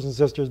their brothers and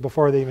sisters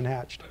before they even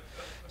hatched.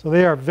 So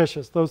they are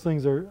vicious. Those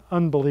things are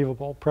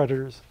unbelievable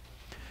predators.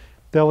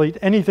 They'll eat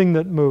anything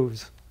that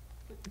moves.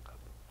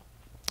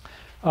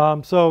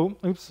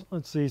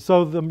 Let's see.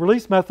 So the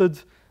release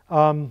methods.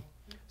 So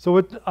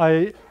what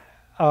I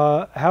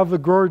have the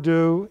grower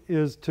do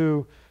is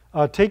to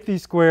take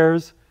these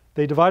squares,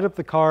 they divide up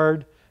the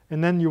card,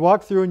 and then you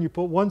walk through and you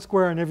put one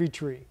square on every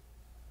tree.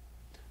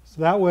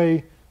 So that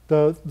way,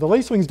 the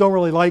lacewings don't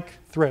really like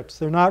thrips.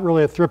 They're not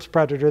really a thrips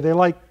predator. They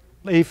like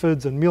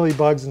aphids and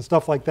mealybugs and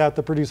stuff like that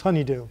produce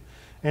honeydew.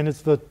 And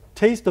it's the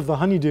taste of the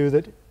honeydew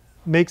that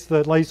makes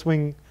the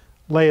lacewing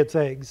lay its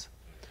eggs.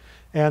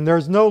 And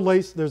there's no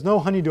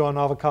honeydew on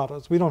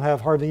avocados. We don't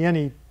have hardly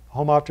any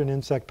Homopteran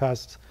insect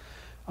pests.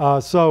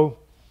 So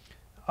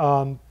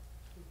what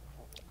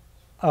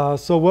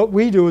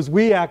we do is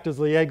we act as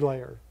the egg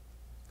layer.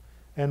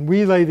 And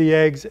we lay the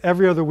eggs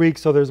every other week,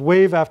 so there's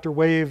wave after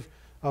wave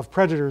of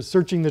predators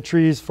searching the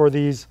trees for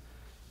these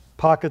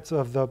pockets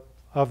of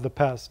the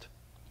pest.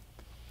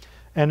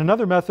 And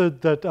another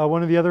method that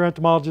one of the other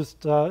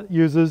entomologists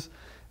uses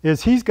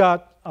is he's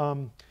got,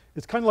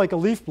 it's kind of like a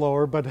leaf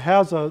blower, but it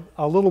has a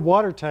little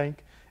water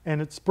tank,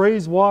 and it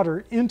sprays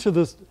water into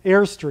this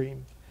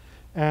airstream.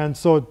 And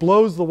so it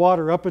blows the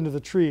water up into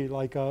the tree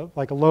like a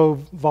low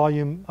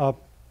volume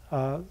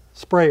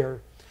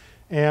sprayer.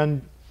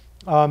 And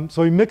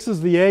so he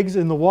mixes the eggs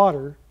in the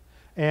water,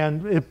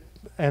 and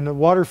the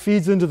water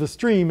feeds into the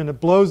stream, and it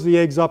blows the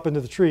eggs up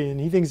into the tree. And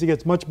he thinks he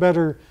gets much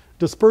better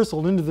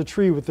dispersal into the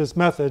tree with this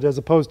method as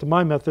opposed to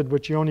my method,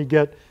 which you only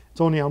get,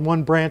 it's only on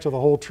one branch of the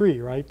whole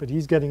tree, right? But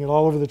he's getting it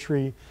all over the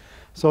tree.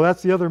 So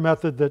that's the other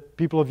method that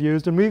people have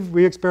used. And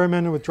we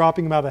experimented with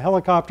dropping them out of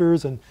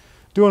helicopters and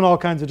doing all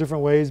kinds of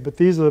different ways, but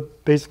these are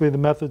basically the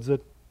methods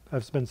that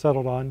have been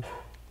settled on.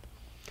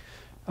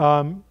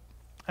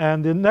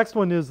 And the next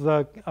one is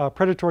the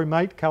predatory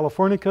mite,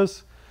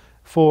 Californicus,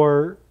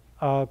 for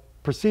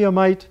Persea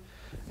mite.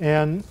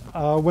 And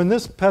when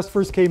this pest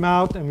first came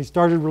out and we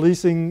started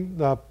releasing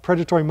the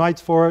predatory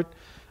mites for it,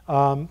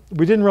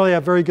 we didn't really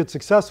have very good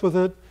success with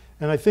it.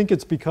 And I think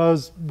it's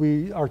because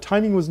our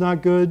timing was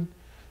not good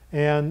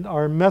and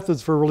our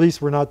methods for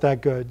release were not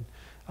that good.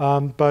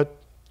 But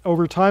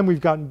over time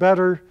we've gotten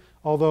better,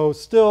 although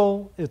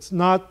still it's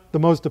not the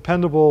most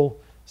dependable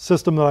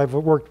system that I've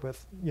worked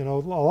with. You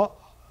know,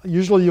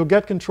 usually you'll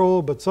get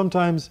control, but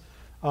sometimes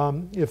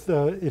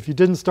if you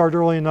didn't start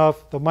early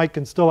enough, the mite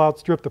can still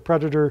outstrip the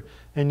predator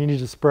and you need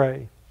to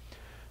spray.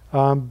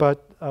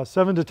 But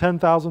 7 to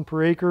 10,000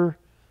 per acre.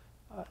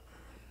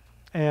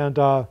 And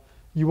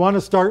you want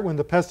to start when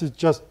the pest is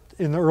just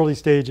in the early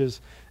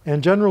stages.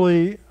 And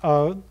generally,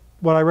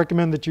 what I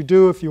recommend that you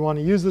do if you want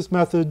to use this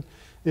method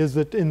is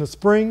that in the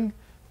spring,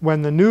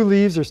 when the new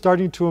leaves are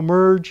starting to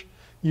emerge,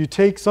 you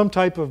take some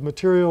type of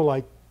material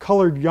like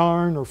colored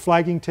yarn or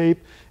flagging tape,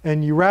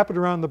 and you wrap it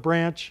around the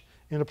branch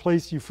in a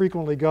place you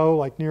frequently go,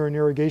 like near an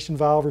irrigation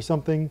valve or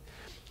something.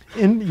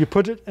 You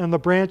put it on the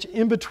branch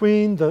in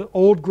between the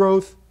old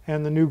growth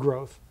and the new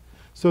growth,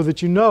 so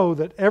that you know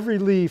that every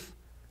leaf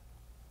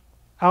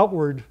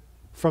outward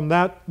from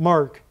that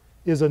mark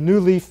is a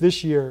new leaf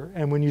this year.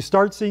 And when you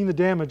start seeing the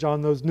damage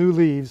on those new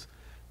leaves,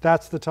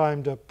 that's the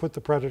time to put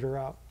the predator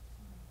out.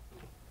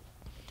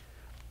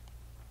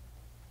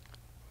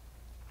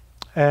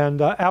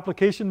 And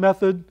application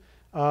method,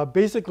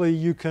 basically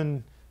you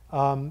can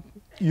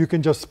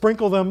just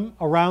sprinkle them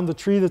around the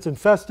tree that's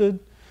infested.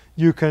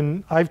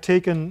 I've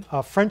taken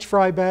French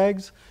fry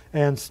bags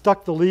and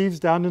stuck the leaves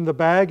down in the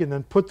bag and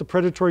then put the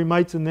predatory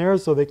mites in there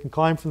so they can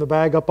climb from the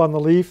bag up on the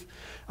leaf.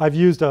 I've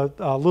used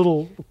a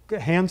little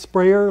hand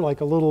sprayer,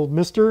 like a little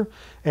mister,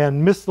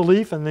 and mist the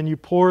leaf, and then you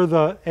pour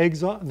the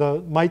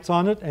mites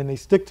on it, and they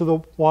stick to the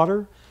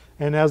water.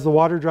 And as the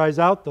water dries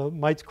out, the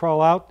mites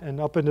crawl out and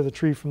up into the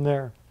tree from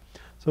there.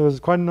 So there's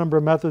quite a number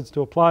of methods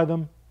to apply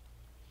them.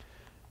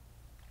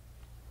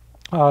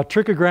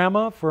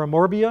 Trichogramma for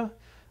Amorbia.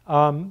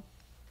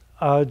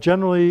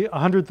 Generally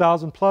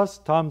 100,000 plus.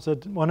 Tom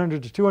said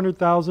 100 to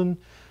 200,000.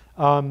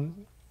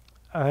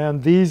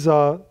 And these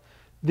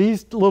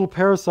little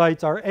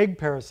parasites are egg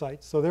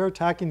parasites. So they're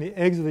attacking the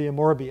eggs of the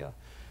Amorbia.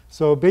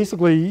 So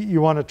basically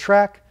you want to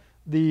track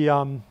the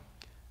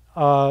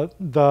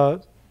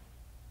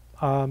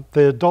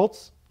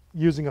adults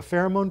using a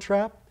pheromone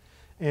trap.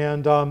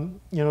 And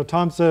you know,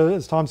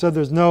 as Tom said,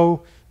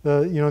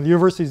 the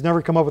university's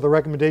never come up with a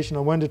recommendation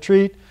on when to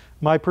treat.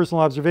 My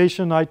personal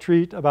observation, I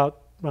treat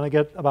when I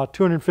get about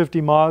 250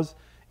 moths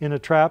in a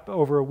trap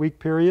over a week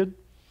period.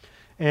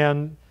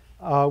 And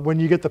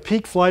when you get the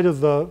peak flight of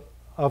the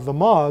of the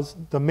moths,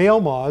 the male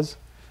moths,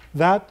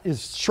 that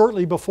is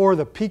shortly before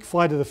the peak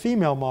flight of the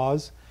female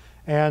moths,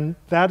 and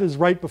that is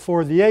right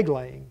before the egg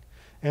laying.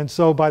 And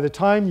so by the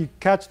time you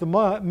catch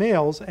the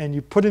males and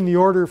you put in the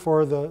order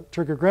for the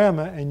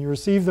trichogramma and you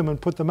receive them and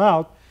put them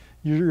out,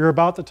 you're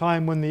about the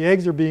time when the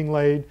eggs are being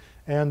laid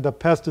and the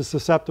pest is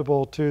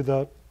susceptible to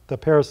the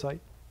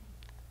parasite.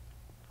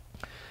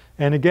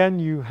 And again,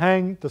 you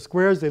hang the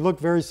squares. They look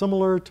very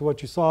similar to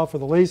what you saw for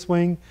the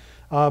lacewing,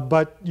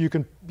 but you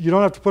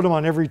don't have to put them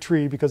on every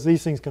tree because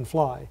these things can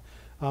fly.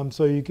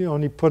 So you can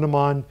only put them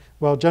on,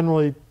 well,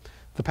 generally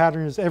the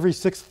pattern is every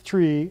 6th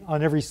tree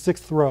on every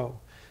 6th row.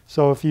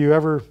 So if you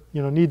ever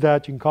need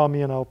that, you can call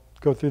me and I'll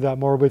go through that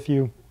more with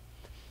you.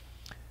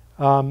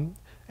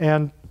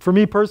 And for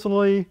me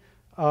personally,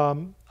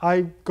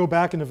 I go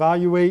back and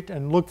evaluate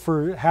and look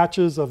for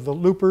hatches of the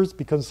loopers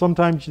because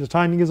sometimes the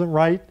timing isn't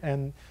right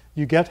and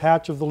you get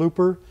hatch of the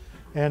looper.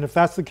 And if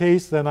that's the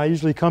case, then I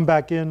usually come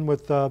back in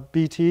with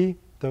BT,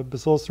 the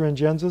Bacillus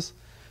thuringiensis,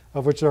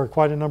 of which there are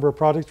quite a number of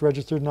products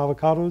registered in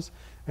avocados.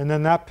 And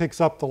then that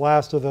picks up the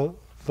last of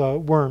the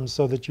worms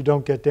so that you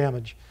don't get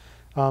damage.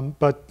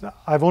 But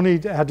I've only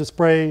had to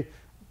spray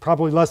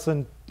probably less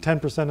than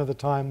 10% of the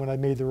time when I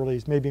made the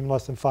release, maybe even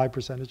less than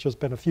 5%. It's just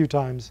been a few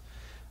times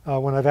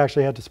when I've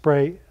actually had to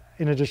spray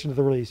in addition to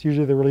the release.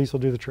 Usually the release will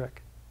do the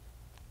trick.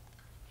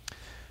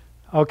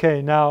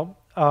 Okay, now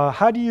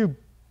how do you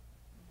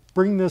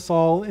bring this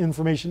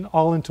information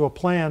all into a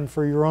plan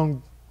for your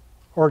own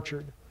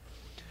orchard?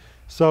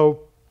 So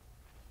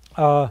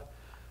I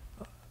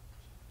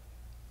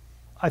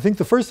think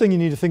the first thing you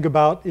need to think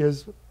about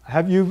is,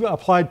 have you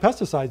applied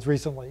pesticides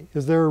recently?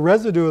 Is there a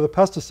residue of the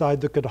pesticide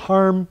that could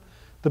harm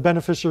the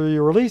beneficiary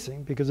you're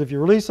releasing? Because if you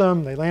release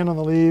them, they land on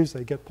the leaves,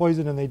 they get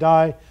poisoned and they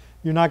die,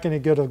 you're not going to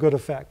get a good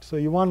effect. So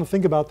you want to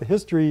think about the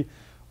history,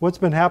 what's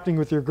been happening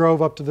with your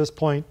grove up to this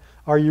point.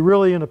 Are you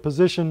really in a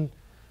position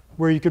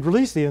where you could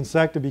release the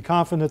insect and be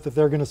confident that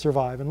they're going to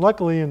survive? And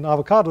luckily in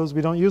avocados,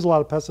 we don't use a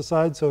lot of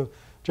pesticides, so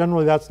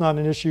generally that's not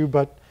an issue,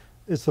 but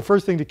it's the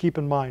first thing to keep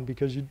in mind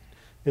because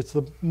it's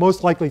the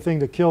most likely thing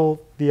to kill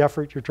the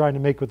effort you're trying to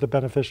make with the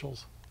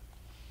beneficials.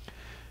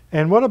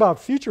 And what about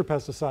future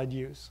pesticide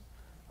use?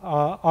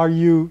 Are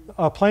you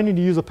planning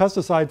to use a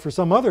pesticide for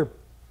some other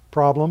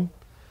problem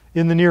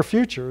in the near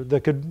future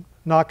that could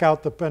knock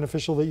out the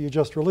beneficial that you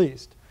just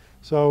released?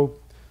 So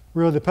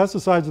really the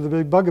pesticides are the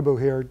big bugaboo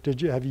here.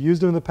 Have you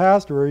used them in the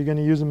past, or are you going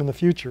to use them in the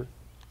future?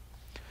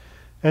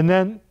 And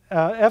then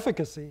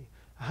efficacy.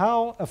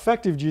 How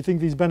effective do you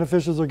think these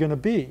beneficials are going to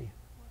be?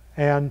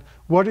 And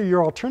what are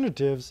your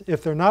alternatives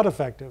if they're not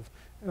effective?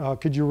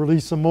 Could you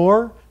release some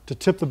more to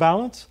tip the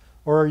balance,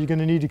 or are you going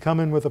to need to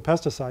come in with a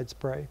pesticide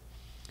spray?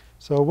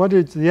 So what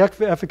is the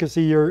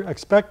efficacy you're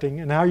expecting,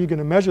 and how are you going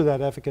to measure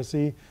that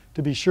efficacy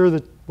to be sure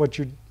that what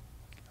you're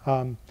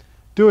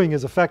doing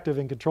is effective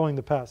in controlling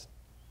the pest?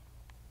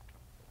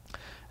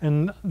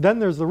 And then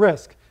there's the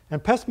risk.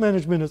 And pest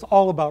management is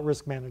all about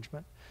risk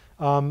management.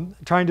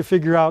 Trying to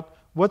figure out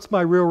what's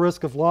my real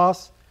risk of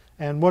loss,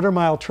 and what are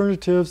my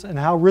alternatives, and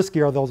how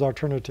risky are those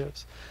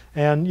alternatives?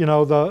 And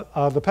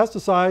the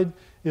pesticide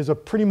is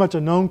pretty much a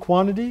known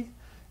quantity.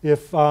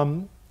 If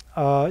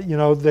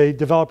they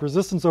develop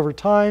resistance over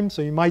time,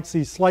 so you might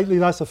see slightly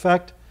less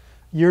effect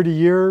year to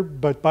year,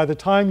 but by the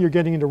time you're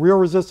getting into real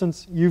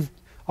resistance, you've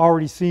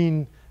already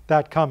seen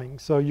that coming.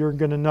 So you're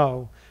going to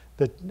know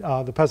that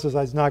the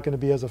pesticide is not going to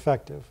be as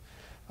effective.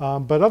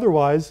 But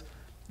otherwise,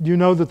 you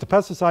know that the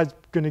pesticide is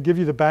going to give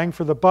you the bang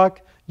for the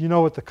buck. You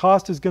know what the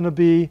cost is going to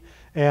be,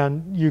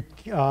 and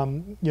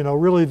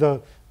really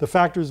the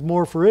factors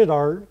more for it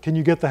are, can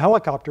you get the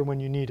helicopter when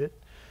you need it?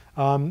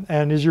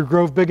 And is your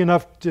grove big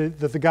enough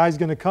that the guy's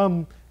going to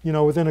come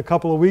within a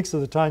couple of weeks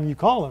of the time you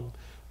call him?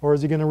 Or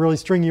is he going to really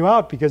string you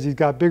out because he's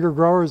got bigger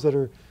growers that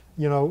are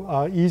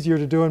easier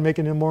to do and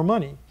making him more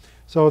money?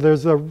 So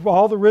there's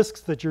all the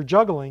risks that you're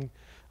juggling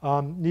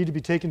need to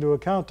be taken into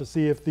account to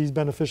see if these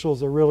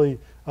beneficials are really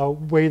a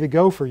way to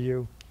go for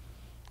you.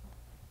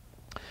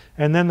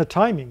 And then the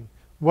timing.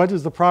 What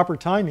is the proper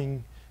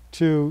timing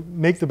to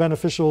make the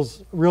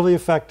beneficials really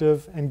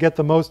effective and get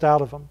the most out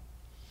of them?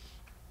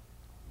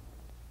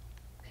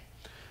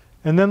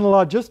 And then the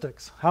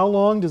logistics. How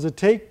long does it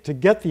take to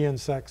get the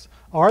insects?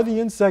 Are the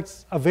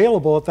insects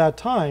available at that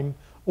time,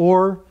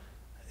 or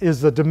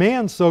is the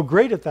demand so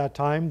great at that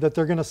time that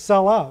they're going to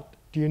sell out?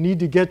 Do you need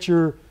to get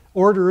your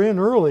order in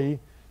early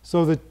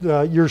so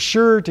that you're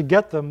sure to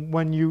get them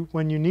when you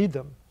need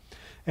them?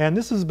 And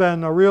this has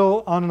been a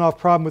real on and off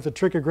problem with the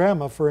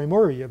trichogramma for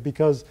Amoria,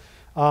 because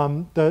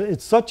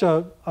it's such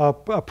a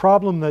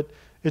problem that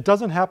it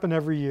doesn't happen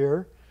every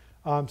year.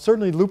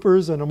 Certainly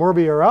loopers and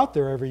Amorbia are out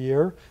there every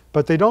year,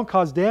 but they don't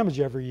cause damage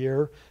every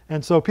year.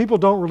 And so people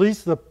don't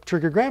release the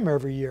trichogramma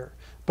every year,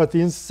 but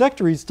the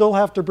insectaries still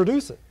have to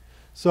produce it.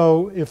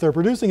 So if they're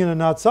producing it and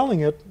not selling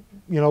it,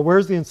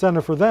 where's the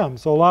incentive for them?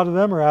 So a lot of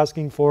them are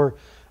asking for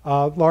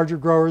larger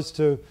growers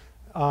to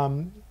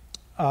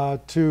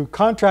to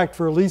contract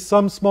for at least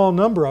some small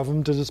number of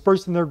them to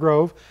disperse in their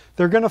grove.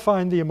 They're going to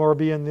find the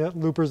Amorbi and the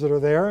loopers that are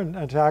there and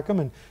attack them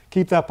and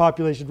keep that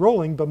population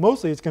rolling, but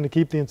mostly it's going to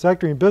keep the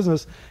insectary in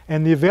business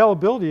and the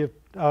availability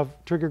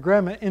of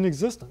trichogramma in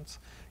existence.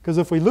 Because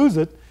if we lose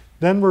it,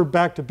 then we're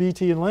back to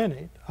Bt and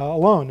lannate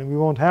alone, and we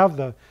won't have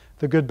the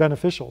good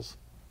beneficials.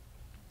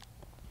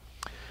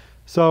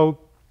 So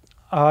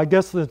I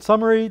guess in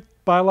summary,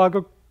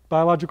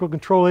 biological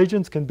control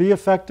agents can be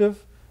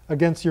effective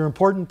against your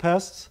important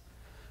pests,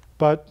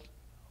 but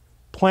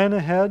plan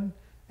ahead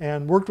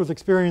and work with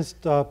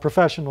experienced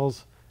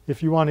professionals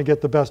if you want to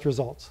get the best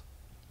results.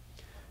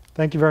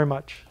 Thank you very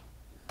much.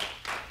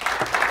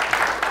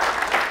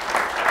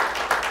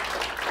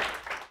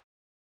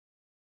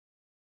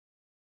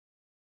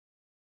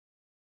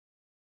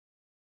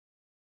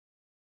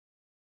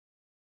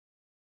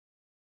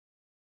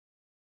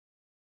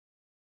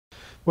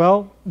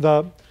 Well,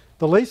 the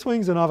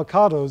lacewings and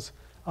avocados,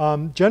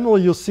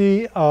 generally you'll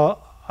see, or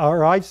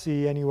I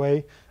see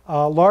anyway,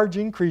 large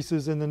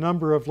increases in the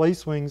number of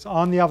lacewings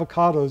on the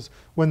avocados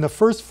when the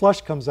first flush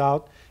comes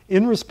out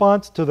in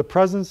response to the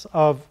presence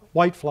of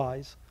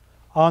whiteflies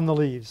on the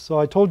leaves. So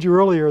I told you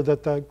earlier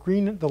that the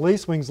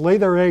lacewings lay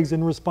their eggs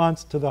in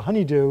response to the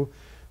honeydew,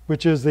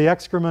 which is the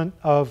excrement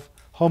of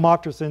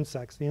Homopterous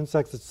insects, the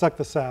insects that suck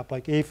the sap,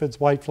 like aphids,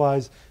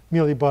 whiteflies,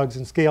 mealybugs,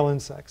 and scale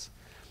insects.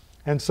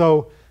 And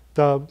so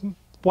the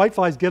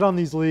whiteflies get on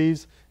these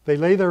leaves, they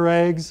lay their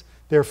eggs,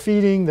 they're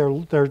feeding,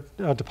 they're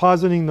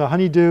depositing the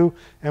honeydew,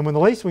 and when the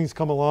lacewings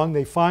come along,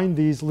 they find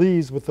these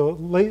leaves with the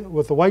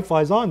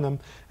whiteflies on them,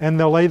 and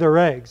they'll lay their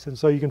eggs. And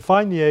so you can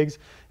find the eggs,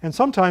 and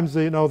sometimes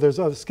there's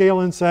other scale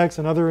insects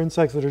and other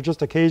insects that are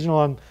just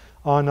occasional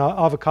on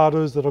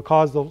avocados that'll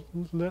cause the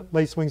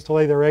lacewings to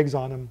lay their eggs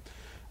on them.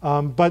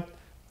 But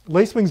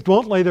lacewings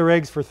won't lay their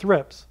eggs for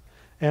thrips.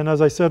 And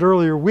as I said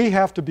earlier, we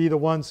have to be the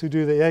ones who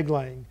do the egg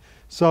laying.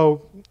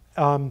 So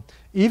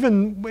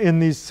even in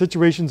these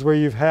situations where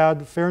you've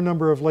had a fair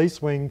number of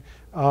lacewing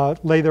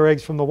lay their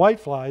eggs from the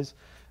whiteflies,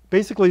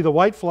 basically the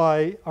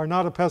whitefly are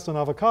not a pest on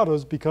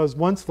avocados because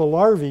once the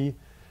larvae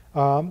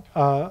come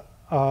out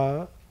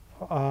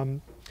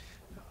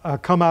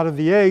of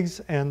the eggs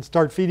and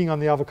start feeding on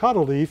the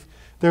avocado leaf,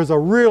 there's a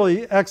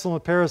really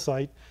excellent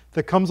parasite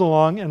that comes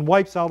along and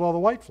wipes out all the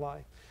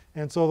whitefly.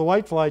 And so the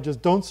whitefly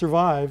just don't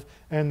survive,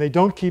 and they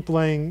don't keep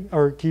laying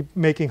or keep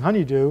making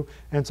honeydew,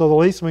 and so the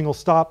lacewing will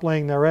stop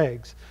laying their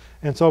eggs.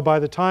 And so by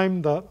the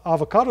time the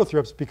avocado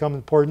thrips become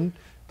important,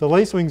 the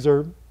lacewings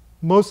are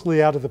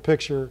mostly out of the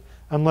picture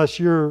unless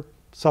you're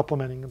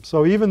supplementing them.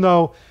 So even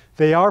though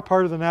they are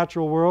part of the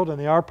natural world and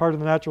they are part of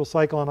the natural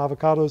cycle on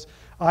avocados,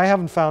 I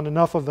haven't found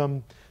enough of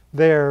them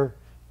there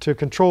to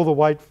control the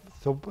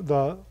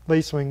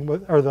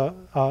lacewing or the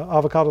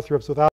avocado thrips without